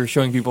because we were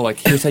showing people like,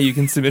 here's how you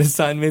can submit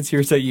assignments.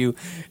 Here's how you,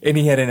 and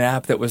he had an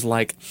app that was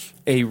like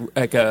a.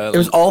 It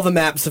was all the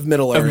maps of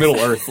Middle Earth. Of Middle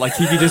Earth. Like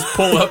he could just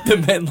pull up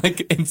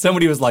the and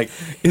somebody was like,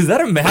 "Is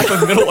that a map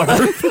of Middle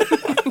Earth?"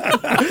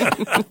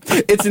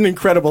 It's an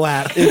incredible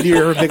app if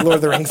you're a big Lord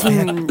of the Rings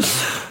fan.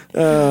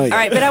 All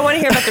right, but I want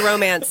to hear about the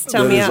romance.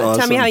 Tell me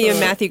how you and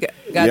Matthew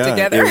got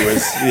together. It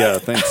was,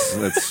 thanks.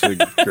 That's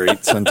a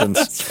great sentence.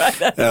 Let's try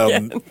that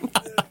again.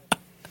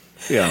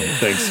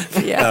 Thanks.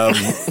 Yeah.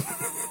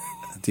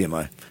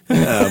 TMI.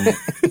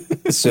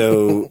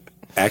 So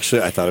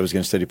actually, I thought I was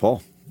going to study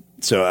Paul.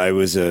 So I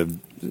was a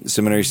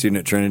seminary student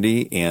at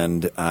Trinity,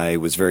 and I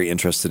was very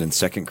interested in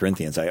 2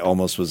 Corinthians. I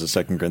almost was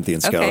a 2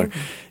 Corinthians scholar. Okay.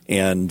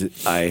 And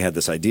I had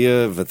this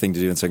idea of a thing to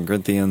do in 2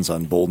 Corinthians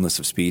on boldness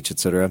of speech,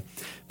 etc.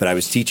 But I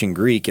was teaching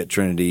Greek at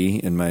Trinity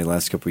in my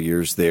last couple of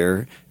years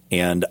there,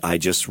 and I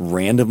just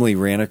randomly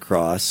ran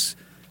across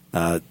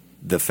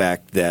the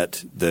fact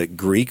that the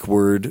Greek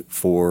word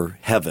for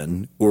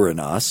heaven,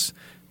 Uranos,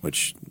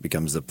 which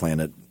becomes the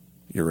planet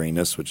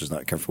Uranus, which is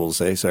not comfortable to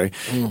say, sorry,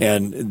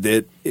 and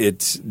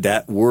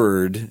that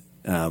word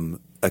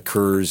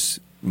occurs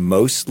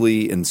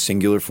mostly in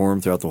singular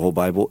form throughout the whole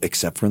Bible,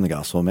 except for in the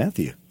Gospel of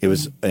Matthew. It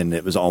was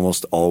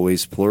almost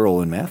always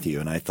plural in Matthew,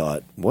 and I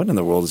thought, what in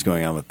the world is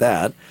going on with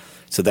that?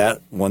 So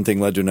that one thing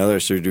led to another. I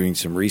started doing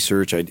some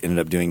research. I ended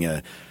up doing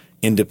a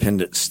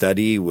independent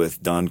study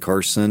with Don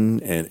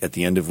Carson, and at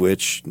the end of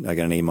which I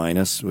got an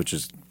A-, which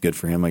is good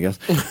for him, I guess,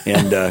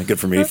 and good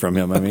for me from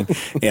him, I mean.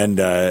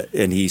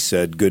 And he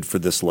said, good for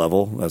this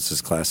level. That's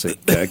his classic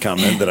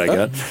comment that I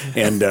got.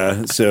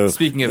 And so...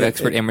 Speaking of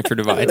expert amateur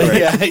divide.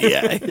 Right?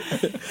 Yeah.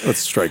 Let's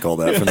strike all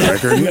that from the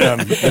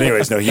record. But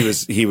anyways, no,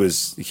 he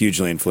was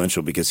hugely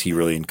influential because he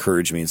really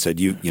encouraged me and said,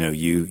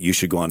 you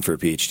should go on for a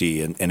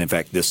PhD. And in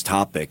fact, this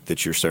topic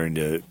that you're starting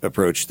to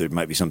approach, there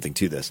might be something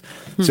to this.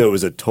 So it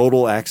was a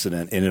total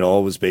accident, and it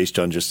all was based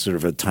on just sort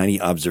of a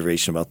tiny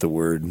observation about the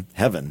word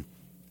heaven.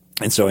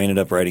 And so I ended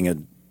up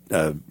writing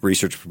a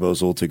research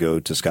proposal to go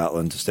to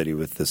Scotland to study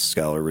with this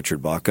scholar, Richard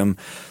Bauckham.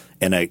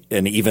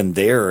 And even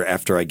there,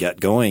 after I got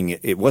going,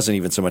 it wasn't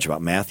even so much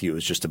about Matthew. It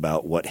was just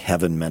about what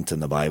heaven meant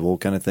in the Bible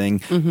kind of thing.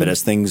 Mm-hmm. But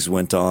as things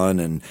went on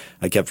and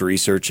I kept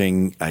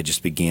researching, I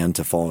just began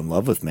to fall in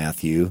love with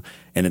Matthew.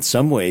 And in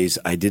some ways,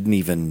 I don't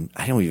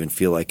even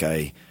feel like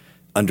I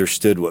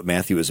understood what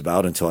Matthew was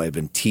about until I had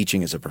been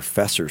teaching as a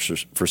professor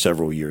for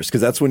several years,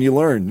 because that's when you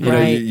learn.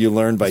 You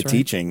learn by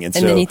teaching, and so,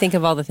 then you think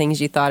of all the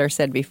things you thought or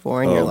said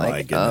before, and you're like,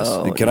 my goodness.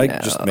 "Oh, Can I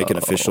just make an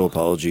official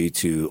apology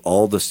to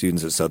all the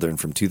students at Southern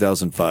from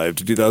 2005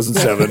 to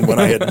 2007 when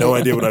I had no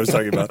idea what I was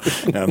talking about?"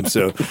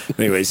 So,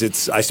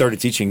 anyways, I started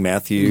teaching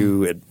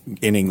Matthew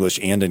in English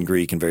and in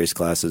Greek in various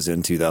classes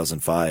in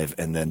 2005,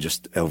 and then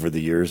just over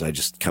the years, I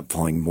just kept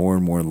falling more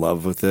and more in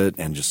love with it,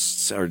 and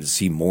just started to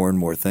see more and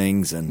more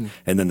things, and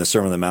then the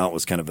Sermon on the Mount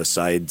was kind of a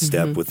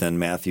sidestep within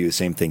Matthew. The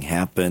same thing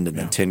happened, and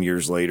then 10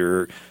 years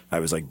later, I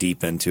was like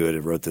deep into it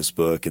and wrote this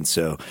book. And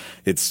so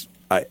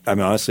I mean,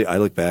 honestly, I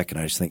look back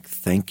and I just think,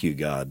 thank you,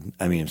 God.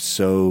 I mean, I'm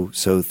so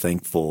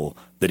thankful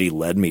that he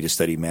led me to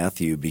study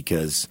Matthew,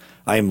 because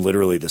I am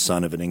literally the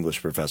son of an English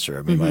professor.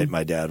 I mean,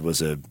 my dad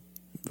was a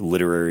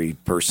literary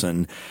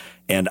person,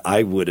 and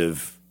I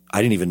didn't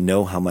even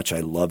know how much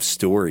I love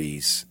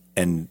stories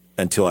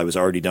until I was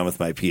already done with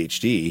my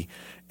PhD.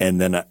 And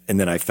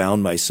then I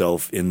found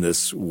myself in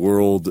this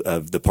world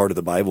of the part of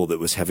the Bible that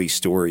was heavy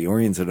story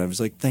oriented. I was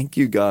like, thank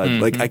you, God.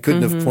 Like, I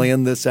couldn't have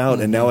planned this out.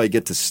 And now I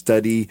get to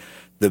study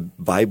the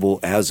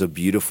Bible as a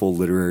beautiful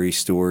literary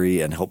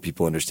story and help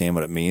people understand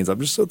what it means. I'm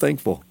just so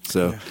thankful.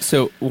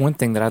 So one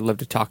thing that I'd love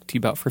to talk to you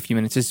about for a few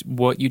minutes is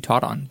what you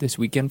taught on this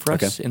weekend for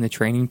us in the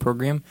training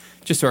program,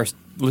 just so our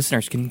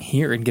listeners can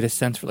hear and get a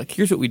sense for, like,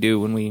 here's what we do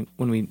when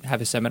we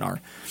have a seminar.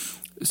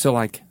 So,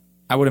 like,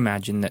 I would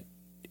imagine that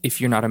if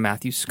you're not a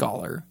Matthew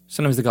scholar,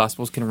 sometimes the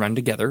Gospels can run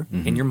together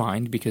in your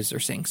mind because they're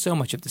saying so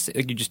much of this.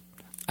 Like,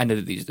 I know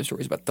that these are the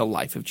stories about the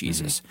life of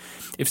Jesus.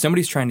 If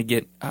somebody's trying to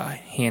get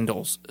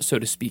handles, so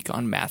to speak,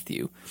 on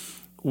Matthew,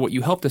 what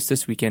you helped us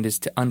this weekend is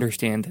to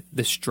understand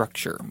the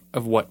structure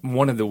of what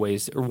one of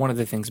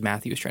the things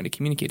Matthew is trying to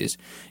communicate is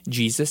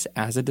Jesus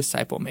as a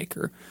disciple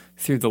maker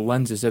through the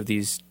lenses of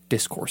these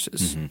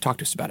discourses. Talk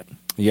to us about it.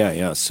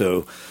 Yeah.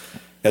 So,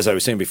 as I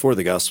was saying before,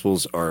 the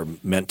Gospels are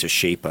meant to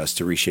shape us,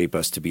 to reshape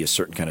us to be a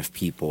certain kind of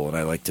people. And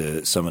I like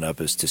to sum it up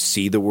as to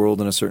see the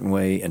world in a certain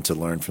way and to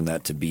learn from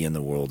that to be in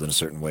the world in a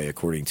certain way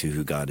according to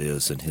who God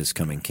is and his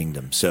coming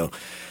kingdom. So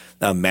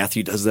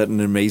Matthew does that in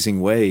an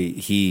amazing way.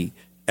 He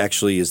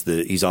actually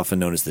he's often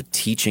known as the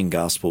teaching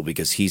gospel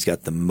because he's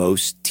got the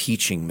most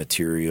teaching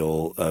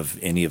material of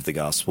any of the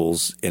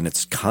Gospels, and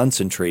it's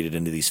concentrated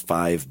into these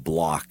 5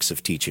 blocks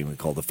of teaching we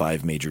call the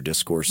 5 major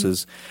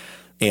discourses.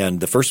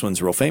 And the first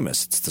one's real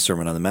famous. It's the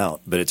Sermon on the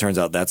Mount. But it turns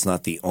out that's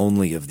not the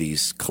only of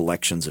these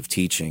collections of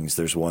teachings.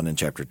 There's one in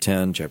chapter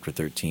 10, chapter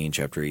 13,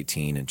 chapter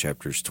 18, and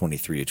chapters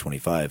 23 to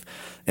 25.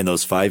 And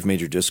those 5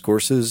 major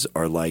discourses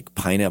are like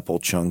pineapple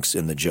chunks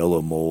in the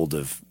Jell-O mold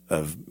of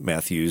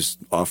Matthew's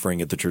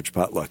offering at the church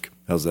potluck.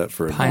 How's that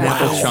for a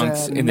pineapple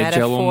chunks in the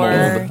Jello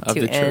mold of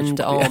the church? End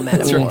all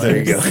metaphors. There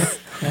you go.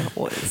 That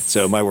was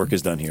So my work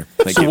is done here.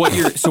 Thank you. What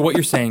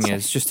you're saying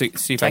is, just to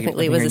see if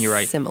technically I'm it was hearing a you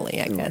right. simile,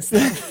 I guess.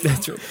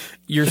 That's right.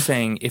 You're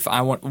saying if I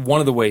want one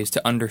of the ways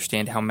to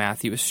understand how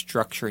Matthew is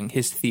structuring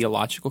his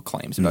theological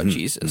claims about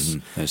Jesus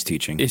His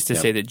teaching is to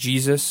say that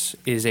Jesus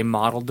is a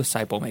model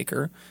disciple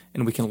maker,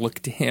 and we can look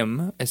to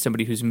him as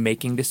somebody who's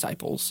making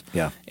disciples.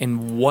 Yeah.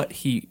 And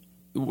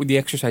the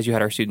exercise you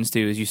had our students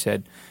do is you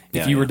said,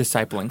 if you were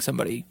discipling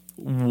somebody,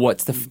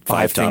 what's the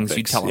five things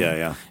you'd tell them?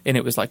 Yeah. And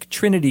it was like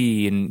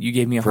Trinity, and you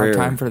gave me a Prayer. hard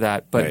time for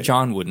that, but Right.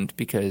 John wouldn't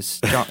because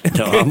John.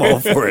 No, I'm all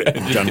for it.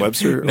 John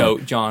Webster? No,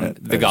 John,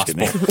 the I'm just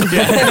gospel.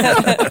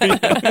 kidding.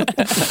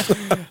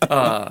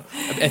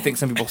 I think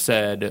some people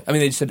said,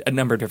 they said a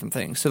number of different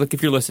things. So, like,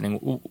 if you're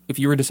listening, if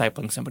you were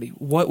discipling somebody,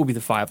 what would be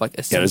the five, like,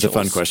 essentials? Yeah, it's a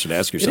fun question to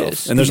ask yourself. It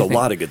is. And there's a Because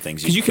lot of good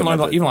things. Because you can learn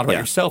even a lot about Yeah.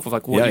 yourself of,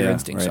 like, what your Yeah,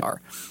 instincts right.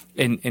 are.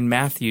 And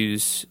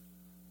Matthew's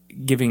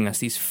giving us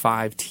these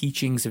five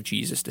teachings of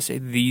Jesus to say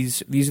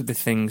these are the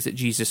things that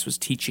Jesus was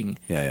teaching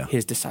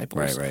his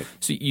disciples. Right.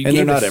 So And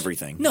they're not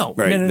everything. No,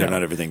 Right. no. They're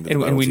not everything that the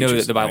and Bible we know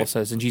teaches. that the Bible Right.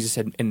 says, and Jesus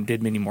said and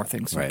did many more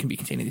things that Right. can be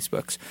contained in these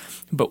books.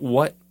 But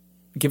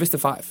give us the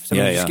five. So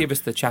just gave us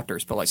the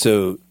chapters, but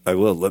So I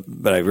will,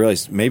 but I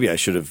realized maybe I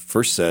should have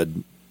first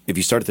said, if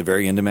you start at the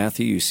very end of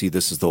Matthew, you see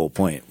this is the whole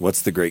point.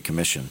 What's the Great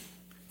Commission?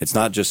 It's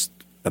not just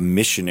a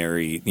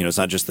missionary, it's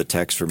not just the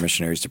text for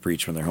missionaries to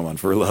preach when they're home on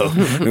furlough.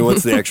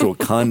 What's the actual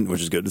which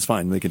is good, it's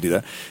fine, they can do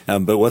that.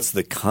 But what's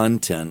the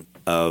content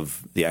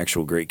of the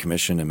actual Great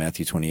Commission in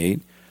Matthew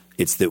 28?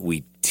 It's that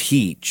we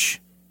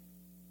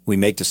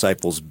make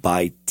disciples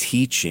by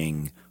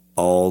teaching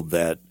all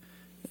that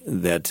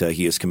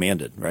he has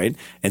commanded, right?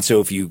 And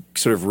so if you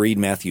sort of read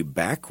Matthew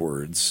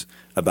backwards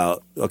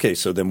about, okay,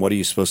 so then what are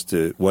you supposed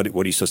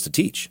to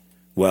teach?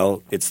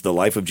 Well, it's the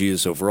life of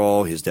Jesus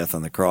overall, his death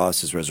on the cross,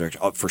 his resurrection,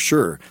 for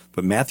sure.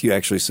 But Matthew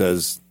actually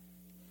says,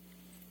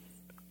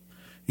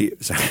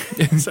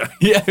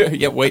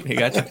 yeah. Wait, I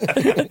got you.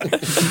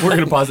 We're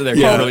going to pause it there.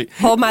 Totally.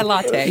 Hold my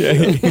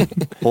latte.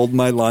 hold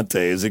my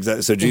latte is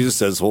exactly. So Jesus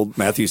says,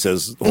 Matthew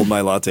says, hold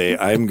my latte.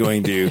 I'm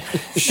going to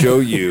show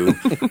you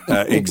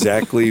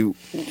exactly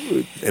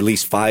at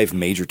least five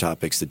major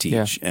topics to teach.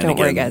 Yeah. And Don't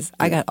worry, guys.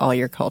 I got all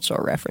your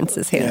cultural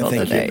references handled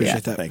thank you. today.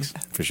 Appreciate that. Thanks.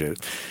 Appreciate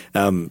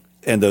it.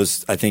 And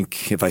those, I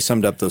think, if I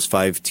summed up those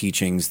five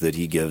teachings that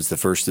he gives, the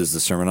first is the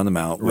Sermon on the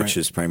Mount, which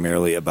is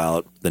primarily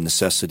about the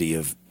necessity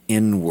of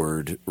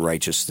inward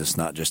righteousness,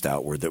 not just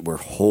outward, that we're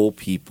whole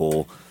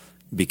people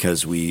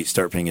because we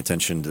start paying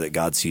attention to that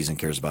God sees and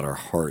cares about our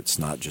hearts,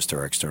 not just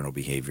our external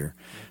behavior.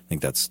 I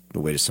think that's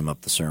the way to sum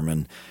up the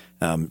sermon.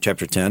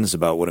 Chapter 10 is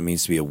about what it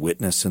means to be a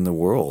witness in the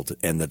world,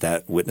 and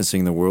that witnessing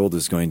in the world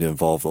is going to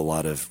involve a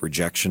lot of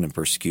rejection and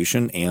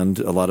persecution and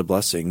a lot of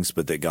blessings,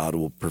 but that God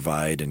will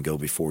provide and go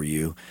before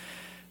you.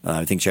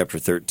 I think chapter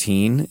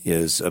 13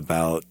 is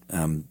about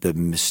the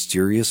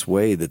mysterious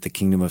way that the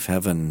kingdom of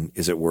heaven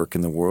is at work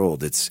in the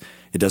world. It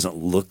doesn't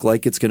look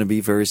like it's going to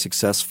be very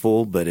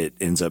successful, but it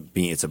ends up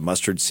being, it's a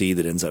mustard seed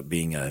that ends up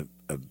being a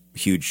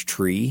huge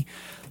tree.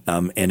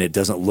 And it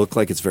doesn't look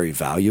like it's very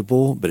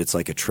valuable, but it's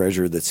like a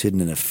treasure that's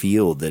hidden in a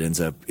field that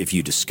ends up, if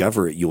you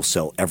discover it, you'll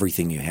sell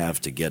everything you have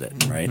to get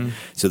it, right?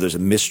 So there's a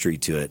mystery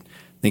to it.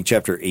 I think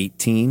chapter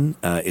 18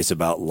 is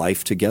about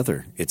life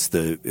together.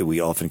 We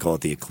often call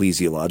it the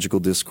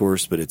ecclesiological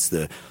discourse, but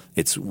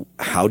it's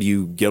how do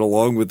you get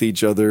along with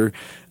each other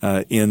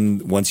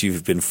once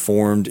you've been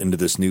formed into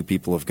this new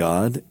people of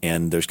God.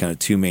 And there's kind of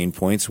two main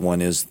points.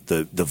 One is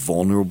the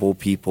vulnerable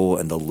people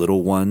and the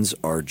little ones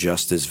are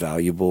just as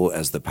valuable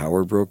as the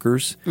power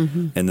brokers.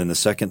 Mm-hmm. And then the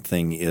second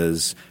thing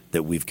is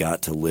that we've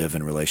got to live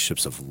in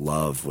relationships of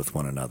love with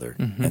one another.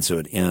 Mm-hmm. And so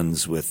it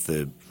ends with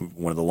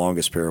one of the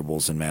longest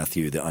parables in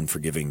Matthew, the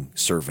unforgiving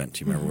servant.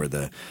 You remember where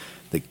the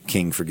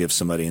king forgives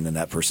somebody and then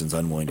that person's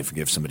unwilling to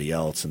forgive somebody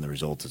else, and the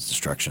result is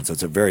destruction. So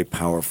it's a very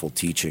powerful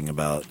teaching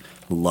about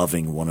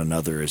loving one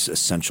another is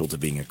essential to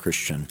being a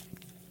Christian.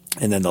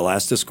 And then the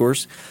last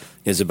discourse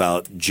is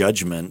about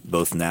judgment,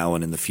 both now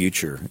and in the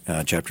future.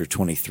 Chapter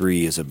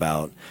 23 is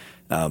about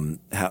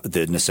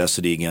the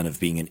necessity, again, of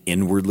being an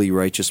inwardly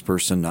righteous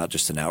person, not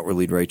just an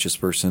outwardly righteous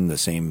person. The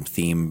same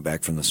theme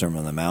back from the Sermon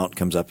on the Mount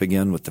comes up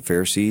again with the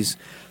Pharisees.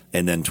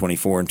 And then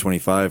 24 and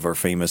 25 are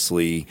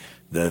famously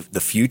the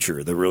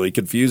future, the really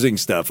confusing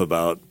stuff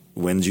about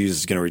when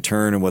Jesus is going to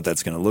return and what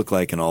that's going to look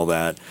like and all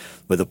that.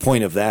 But the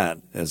point of that,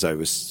 as I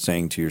was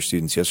saying to your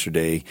students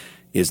yesterday,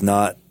 is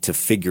not to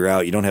figure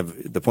out.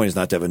 The point is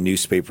not to have a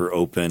newspaper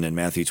open in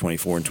Matthew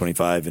 24 and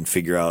 25 and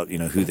figure out,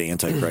 who the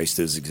Antichrist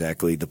is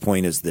exactly. The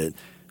point is that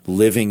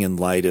living in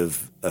light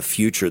of a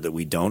future that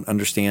we don't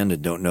understand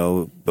and don't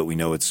know, but we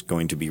know it's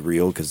going to be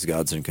real because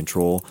God's in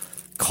control,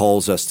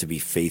 calls us to be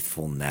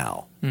faithful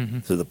now. Mm-hmm.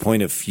 So the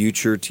point of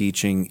future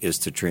teaching is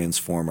to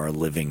transform our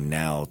living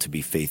now to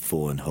be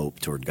faithful in hope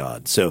toward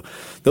God. So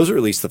those are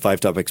at least the 5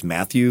 topics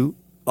Matthew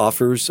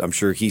offers. I'm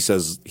sure he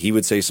says he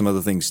would say some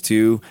other things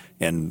too,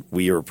 and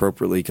we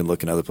appropriately can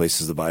look in other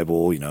places of the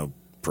Bible,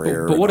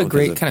 prayer. But what a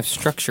great kind of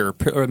structure,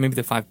 or maybe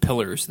the 5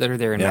 pillars that are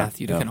there in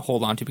Matthew to kind of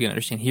hold on to, begin to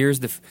understand. Here's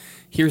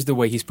the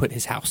way he's put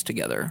his house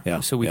together,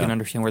 so we can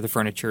understand where the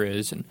furniture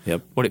is and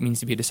what it means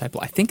to be a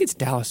disciple. I think it's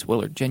Dallas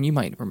Willard. Jen, you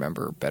might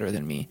remember better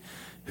than me,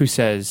 who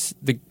says,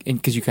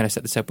 because you kind of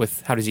set this up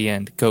with how does he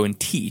end? Go and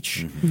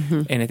teach.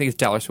 And I think it's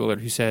Dallas Willard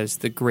who says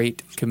the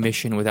Great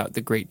Commission without the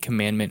Great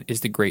Commandment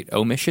is the Great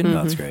Omission.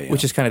 That's great.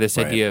 Which is kind of this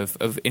idea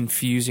of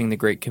infusing the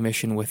Great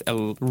Commission with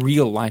a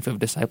real life of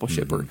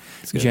discipleship. Or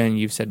Jen,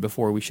 you've said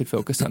before we should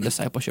focus on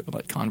discipleship and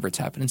let converts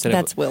happen instead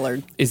That's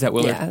Willard. Is that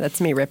Willard? Yeah, that's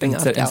me ripping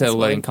off Dallas instead of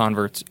letting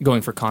Willard.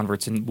 going for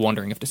converts and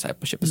wondering if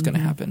discipleship is going to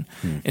happen.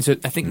 And so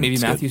I think maybe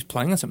Matthew's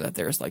playing on some of that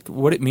there. Is like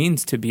what it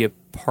means to be a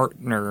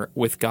partner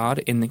with God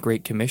in the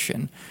Great Commission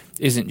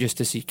isn't just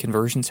to see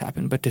conversions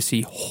happen, but to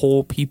see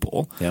whole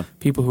people,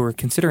 people who are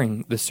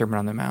considering the Sermon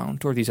on the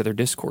Mount or these other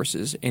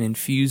discourses and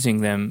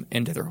infusing them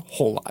into their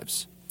whole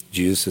lives.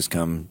 Jesus has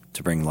come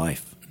to bring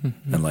life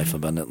and life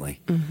abundantly.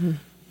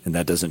 And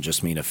that doesn't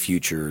just mean a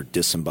future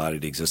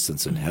disembodied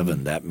existence in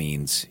heaven. That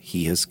means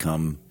he has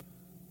come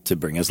to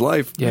bring us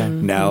life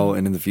now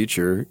and in the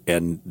future.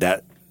 And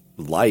that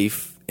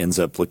life ends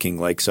up looking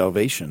like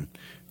salvation,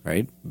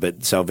 right?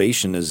 But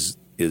salvation is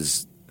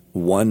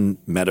one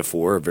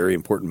metaphor, a very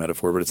important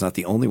metaphor, but it's not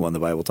the only one the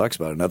Bible talks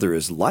about. Another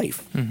is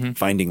life,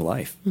 finding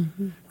life,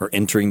 or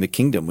entering the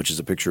kingdom, which is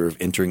a picture of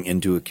entering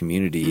into a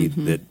community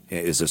that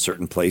is a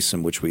certain place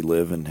in which we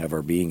live and have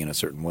our being in a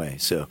certain way.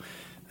 So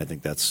I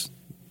think that's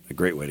a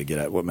great way to get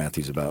at what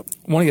Matthew's about.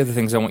 One of the other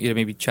things I want you to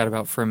maybe chat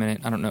about for a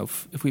minute, I don't know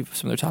if we have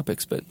some other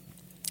topics, but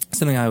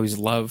something I always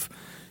love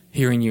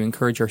hearing you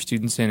encourage our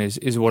students in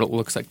is what it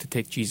looks like to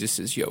take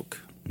Jesus' yoke,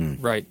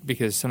 right?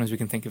 Because sometimes we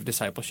can think of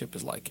discipleship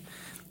as like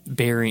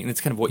bearing, and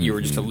it's kind of what you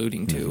were just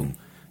alluding to.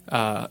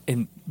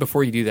 And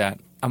before you do that,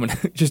 I'm going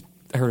to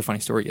I heard a funny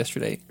story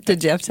yesterday.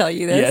 Did Jeff tell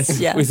you this? Yes.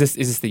 Yeah. Is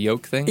this the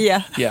yoke thing?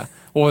 Yeah. Yeah.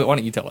 Well, why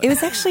don't you tell it? It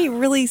was actually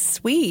really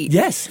sweet.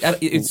 Yes.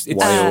 It's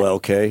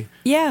YOLK?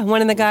 Yeah.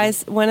 One of the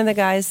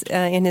guys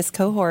in his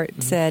cohort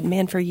said,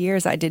 man, for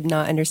years I did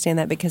not understand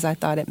that because I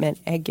thought it meant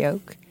egg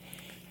yolk.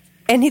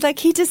 And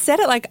he just said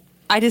it like,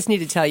 I just need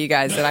to tell you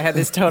guys that I had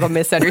this total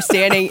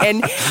misunderstanding,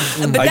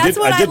 but that's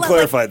what I did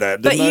clarify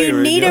that. But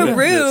you need a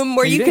room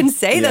where you can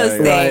say those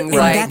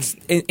things.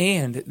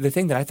 And the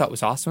thing that I thought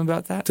was awesome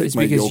about that is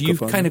because you've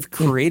kind of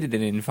created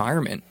an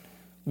environment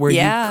where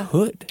you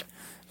could,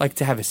 like,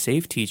 to have a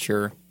safe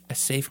teacher, a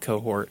safe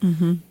cohort,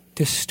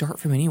 to start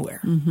from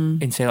anywhere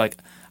and say, like,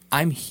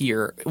 I'm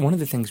here. One of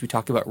the things we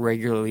talk about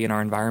regularly in our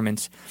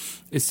environments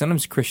is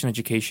sometimes Christian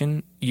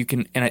education,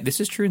 this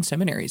is true in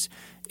seminaries,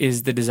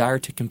 is the desire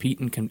to compete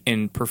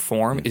and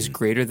perform is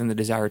greater than the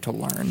desire to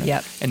learn.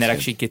 Yep. And that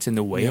actually gets in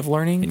the way of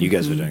learning. And you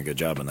guys are doing a good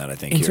job on that, I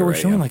think. And so we're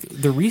showing, like,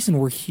 the reason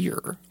we're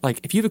here, like,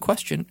 if you have a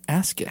question,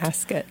 ask it.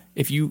 Ask it.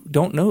 If you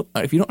don't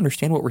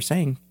understand what we're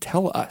saying,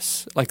 tell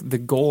us. Like, the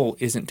goal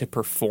isn't to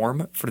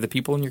perform for the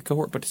people in your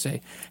cohort, but to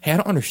say, hey, I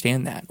don't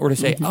understand that. Or to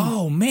say,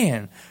 oh,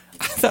 man,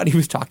 I thought he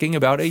was talking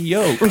about a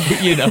yoke.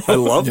 I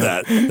love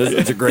that.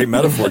 It's a great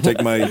metaphor.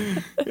 Take my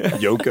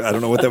yoke. I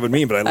don't know what that would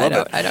mean, but I love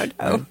it. I don't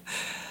know.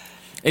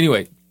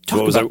 Anyway,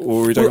 what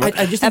were we talking about?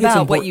 I just think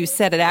about what you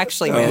said it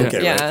actually meant.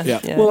 Okay, yeah.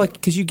 right. Well, like,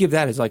 because you give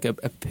that as like a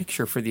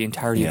picture for the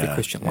entirety of the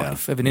Christian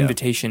life, of an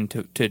invitation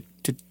to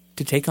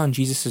take on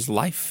Jesus'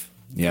 life.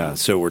 Yeah,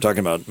 so we're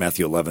talking about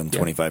Matthew 11,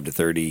 25 to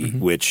 30,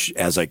 which,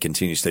 as I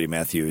continue to study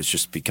Matthew, has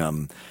just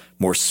become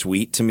more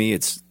sweet to me.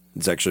 It's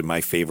actually my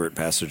favorite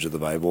passage of the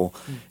Bible,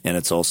 and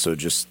it's also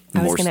just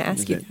more... I was going to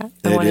ask you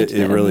that.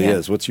 It really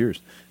is. What's yours?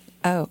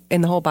 Oh,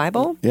 in the whole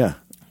Bible? Yeah.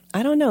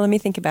 I don't know. Let me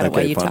think about it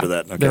while you talk.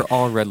 That. Okay. They're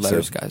all red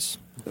letters, guys.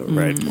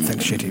 Right.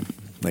 Thanks, JT.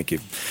 Thank you.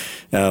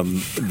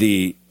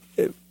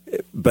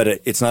 But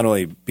it's not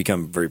only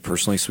become very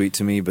personally sweet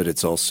to me, but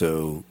it's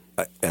also,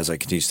 as I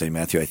continue to study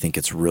Matthew, I think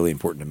it's really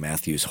important to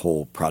Matthew's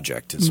whole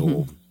project, his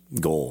whole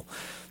goal.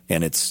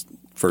 And it's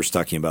first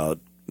talking about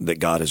that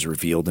God has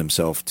revealed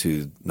himself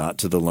not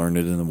to the learned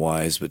and the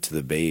wise, but to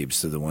the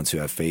babes, to the ones who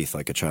have faith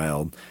like a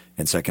child.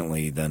 And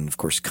secondly, then, of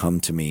course, come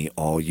to me,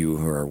 all you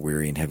who are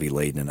weary and heavy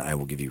laden, and I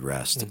will give you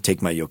rest.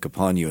 Take my yoke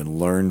upon you and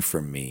learn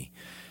from me,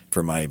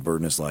 for my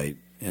burden is light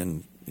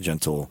and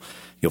gentle.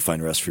 You'll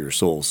find rest for your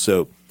souls.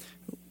 So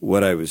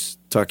what I was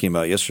talking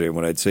about yesterday,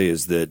 what I'd say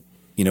is that,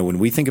 when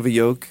we think of a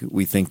yoke,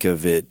 we think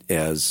of it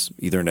as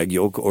either an egg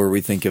yolk or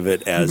we think of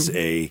it as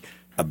a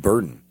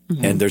burden.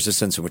 And there's a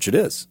sense in which it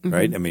is,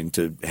 right? I mean,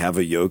 to have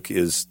a yoke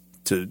is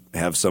to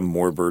have some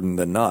more burden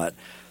than not.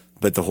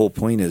 But the whole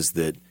point is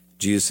that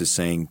Jesus is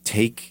saying,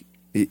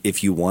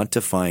 if you want to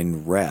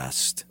find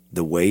rest,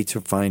 the way to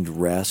find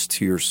rest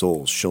to your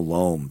souls,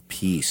 shalom,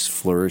 peace,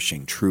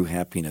 flourishing, true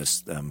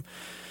happiness,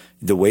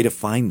 the way to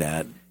find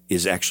that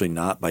is actually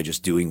not by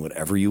just doing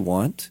whatever you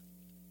want.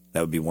 That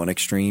would be one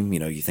extreme.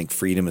 You think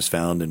freedom is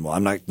found in,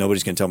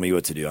 nobody's going to tell me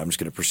what to do. I'm just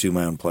going to pursue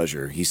my own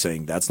pleasure. He's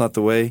saying that's not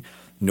the way,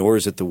 nor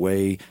is it the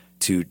way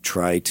to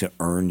try to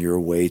earn your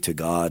way to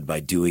God by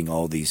doing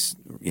all these,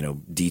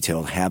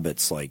 detailed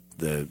habits like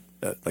the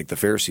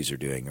Pharisees are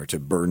doing, or to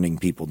burning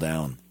people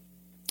down.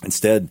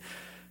 Instead,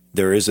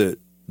 there is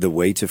the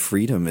way to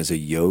freedom is a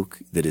yoke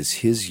that is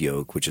his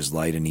yoke, which is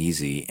light and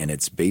easy. And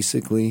it's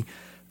basically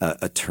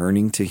a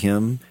turning to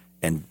him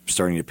and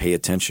starting to pay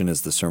attention,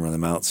 as the Sermon on the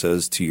Mount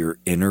says, to your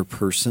inner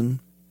person,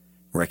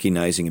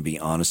 recognizing and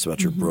being honest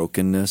about your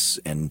brokenness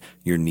and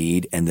your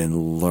need, and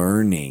then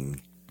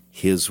learning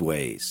his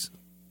ways,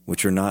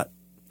 which are not,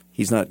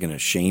 he's not going to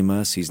shame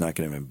us. He's not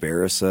going to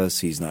embarrass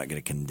us. He's not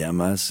going to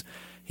condemn us.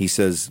 He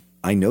says,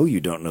 I know you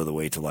don't know the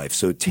way to life,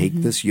 so take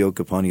this yoke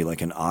upon you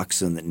like an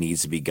oxen that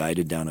needs to be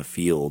guided down a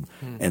field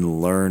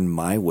and learn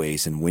my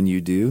ways. And when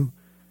you do,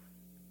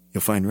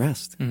 you'll find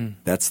rest.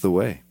 That's the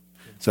way.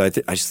 So I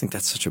just think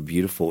that's such a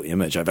beautiful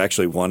image. I've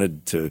actually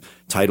wanted to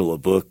title a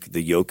book,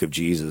 The Yoke of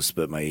Jesus,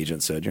 but my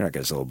agent said, you're not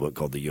going to sell a book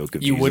called The Yoke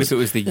of Jesus. You would if it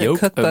was The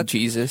Yoke of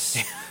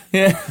Jesus.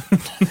 Yeah.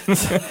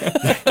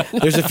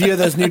 There's a few of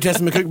those New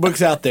Testament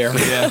cookbooks out there.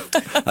 Yeah.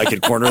 I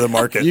could corner the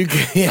market.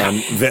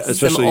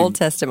 Especially some Old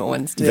Testament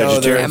ones too.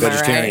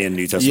 Vegetarian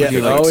New Testament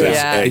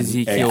cookbooks.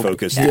 Ezekiel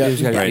focused.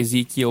 There's got to be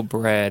Ezekiel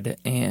bread,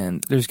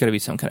 and there's got to be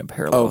some kind of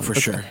parallel. Oh, for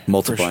sure.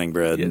 Multiplying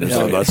bread. There's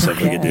a lot of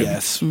stuff we could do.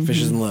 Yes,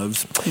 fishes and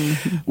loaves.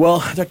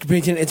 Well, Dr.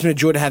 Pennington, it's been a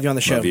joy to have you on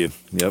the show. Love you.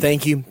 Yep.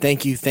 Thank you.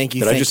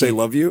 Did I just say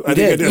love you? You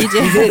did. You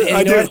did.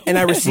 And, you know what? And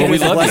I received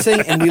it as a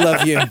blessing, and we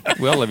love you.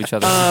 We all love each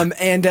other.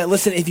 And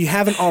listen, if you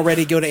haven't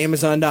already, go to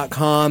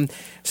Amazon.com,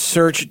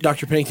 search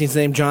Dr. Pennington's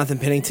name, Jonathan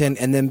Pennington,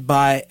 and then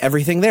buy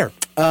everything there.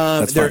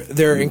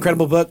 They're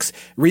incredible books.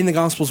 Reading the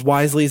Gospels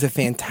Wisely is a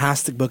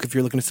fantastic book if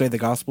you're looking to study the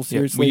Gospel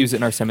seriously. We use it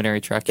in our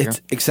seminary track here.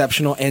 It's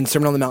exceptional. And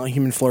Sermon on the Mount and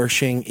Human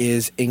Flourishing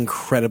is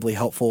incredibly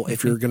helpful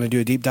if you're going to do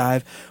a deep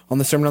dive on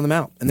the Sermon on the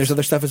Mount. And there's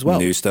other stuff as well.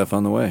 New stuff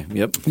on the way.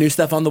 Yep. New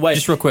stuff on the way.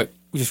 Just real quick.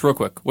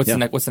 What's the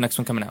next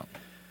one coming out?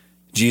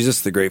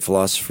 Jesus, the Great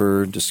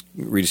Philosopher, just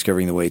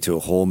rediscovering the way to a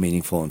whole,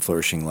 meaningful, and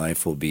flourishing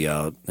life will be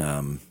out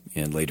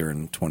later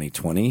in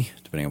 2020,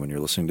 depending on when you're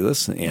listening to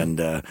this. And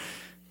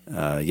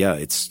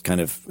it's kind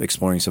of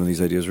exploring some of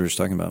these ideas we were just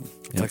talking about.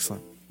 That's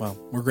excellent. Well,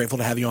 we're grateful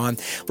to have you on.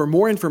 For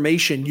more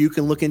information, you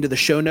can look into the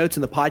show notes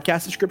in the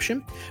podcast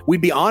description.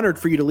 We'd be honored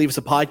for you to leave us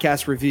a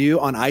podcast review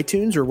on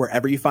iTunes or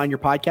wherever you find your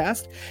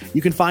podcast.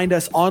 You can find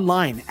us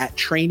online at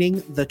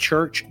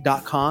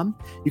trainingthechurch.com.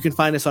 You can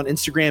find us on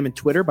Instagram and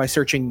Twitter by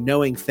searching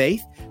Knowing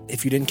Faith.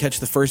 If you didn't catch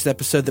the first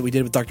episode that we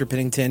did with Dr.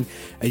 Pennington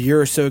a year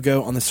or so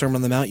ago on the Sermon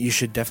on the Mount, you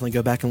should definitely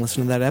go back and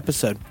listen to that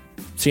episode.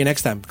 See you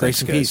next time. Grace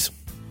and peace.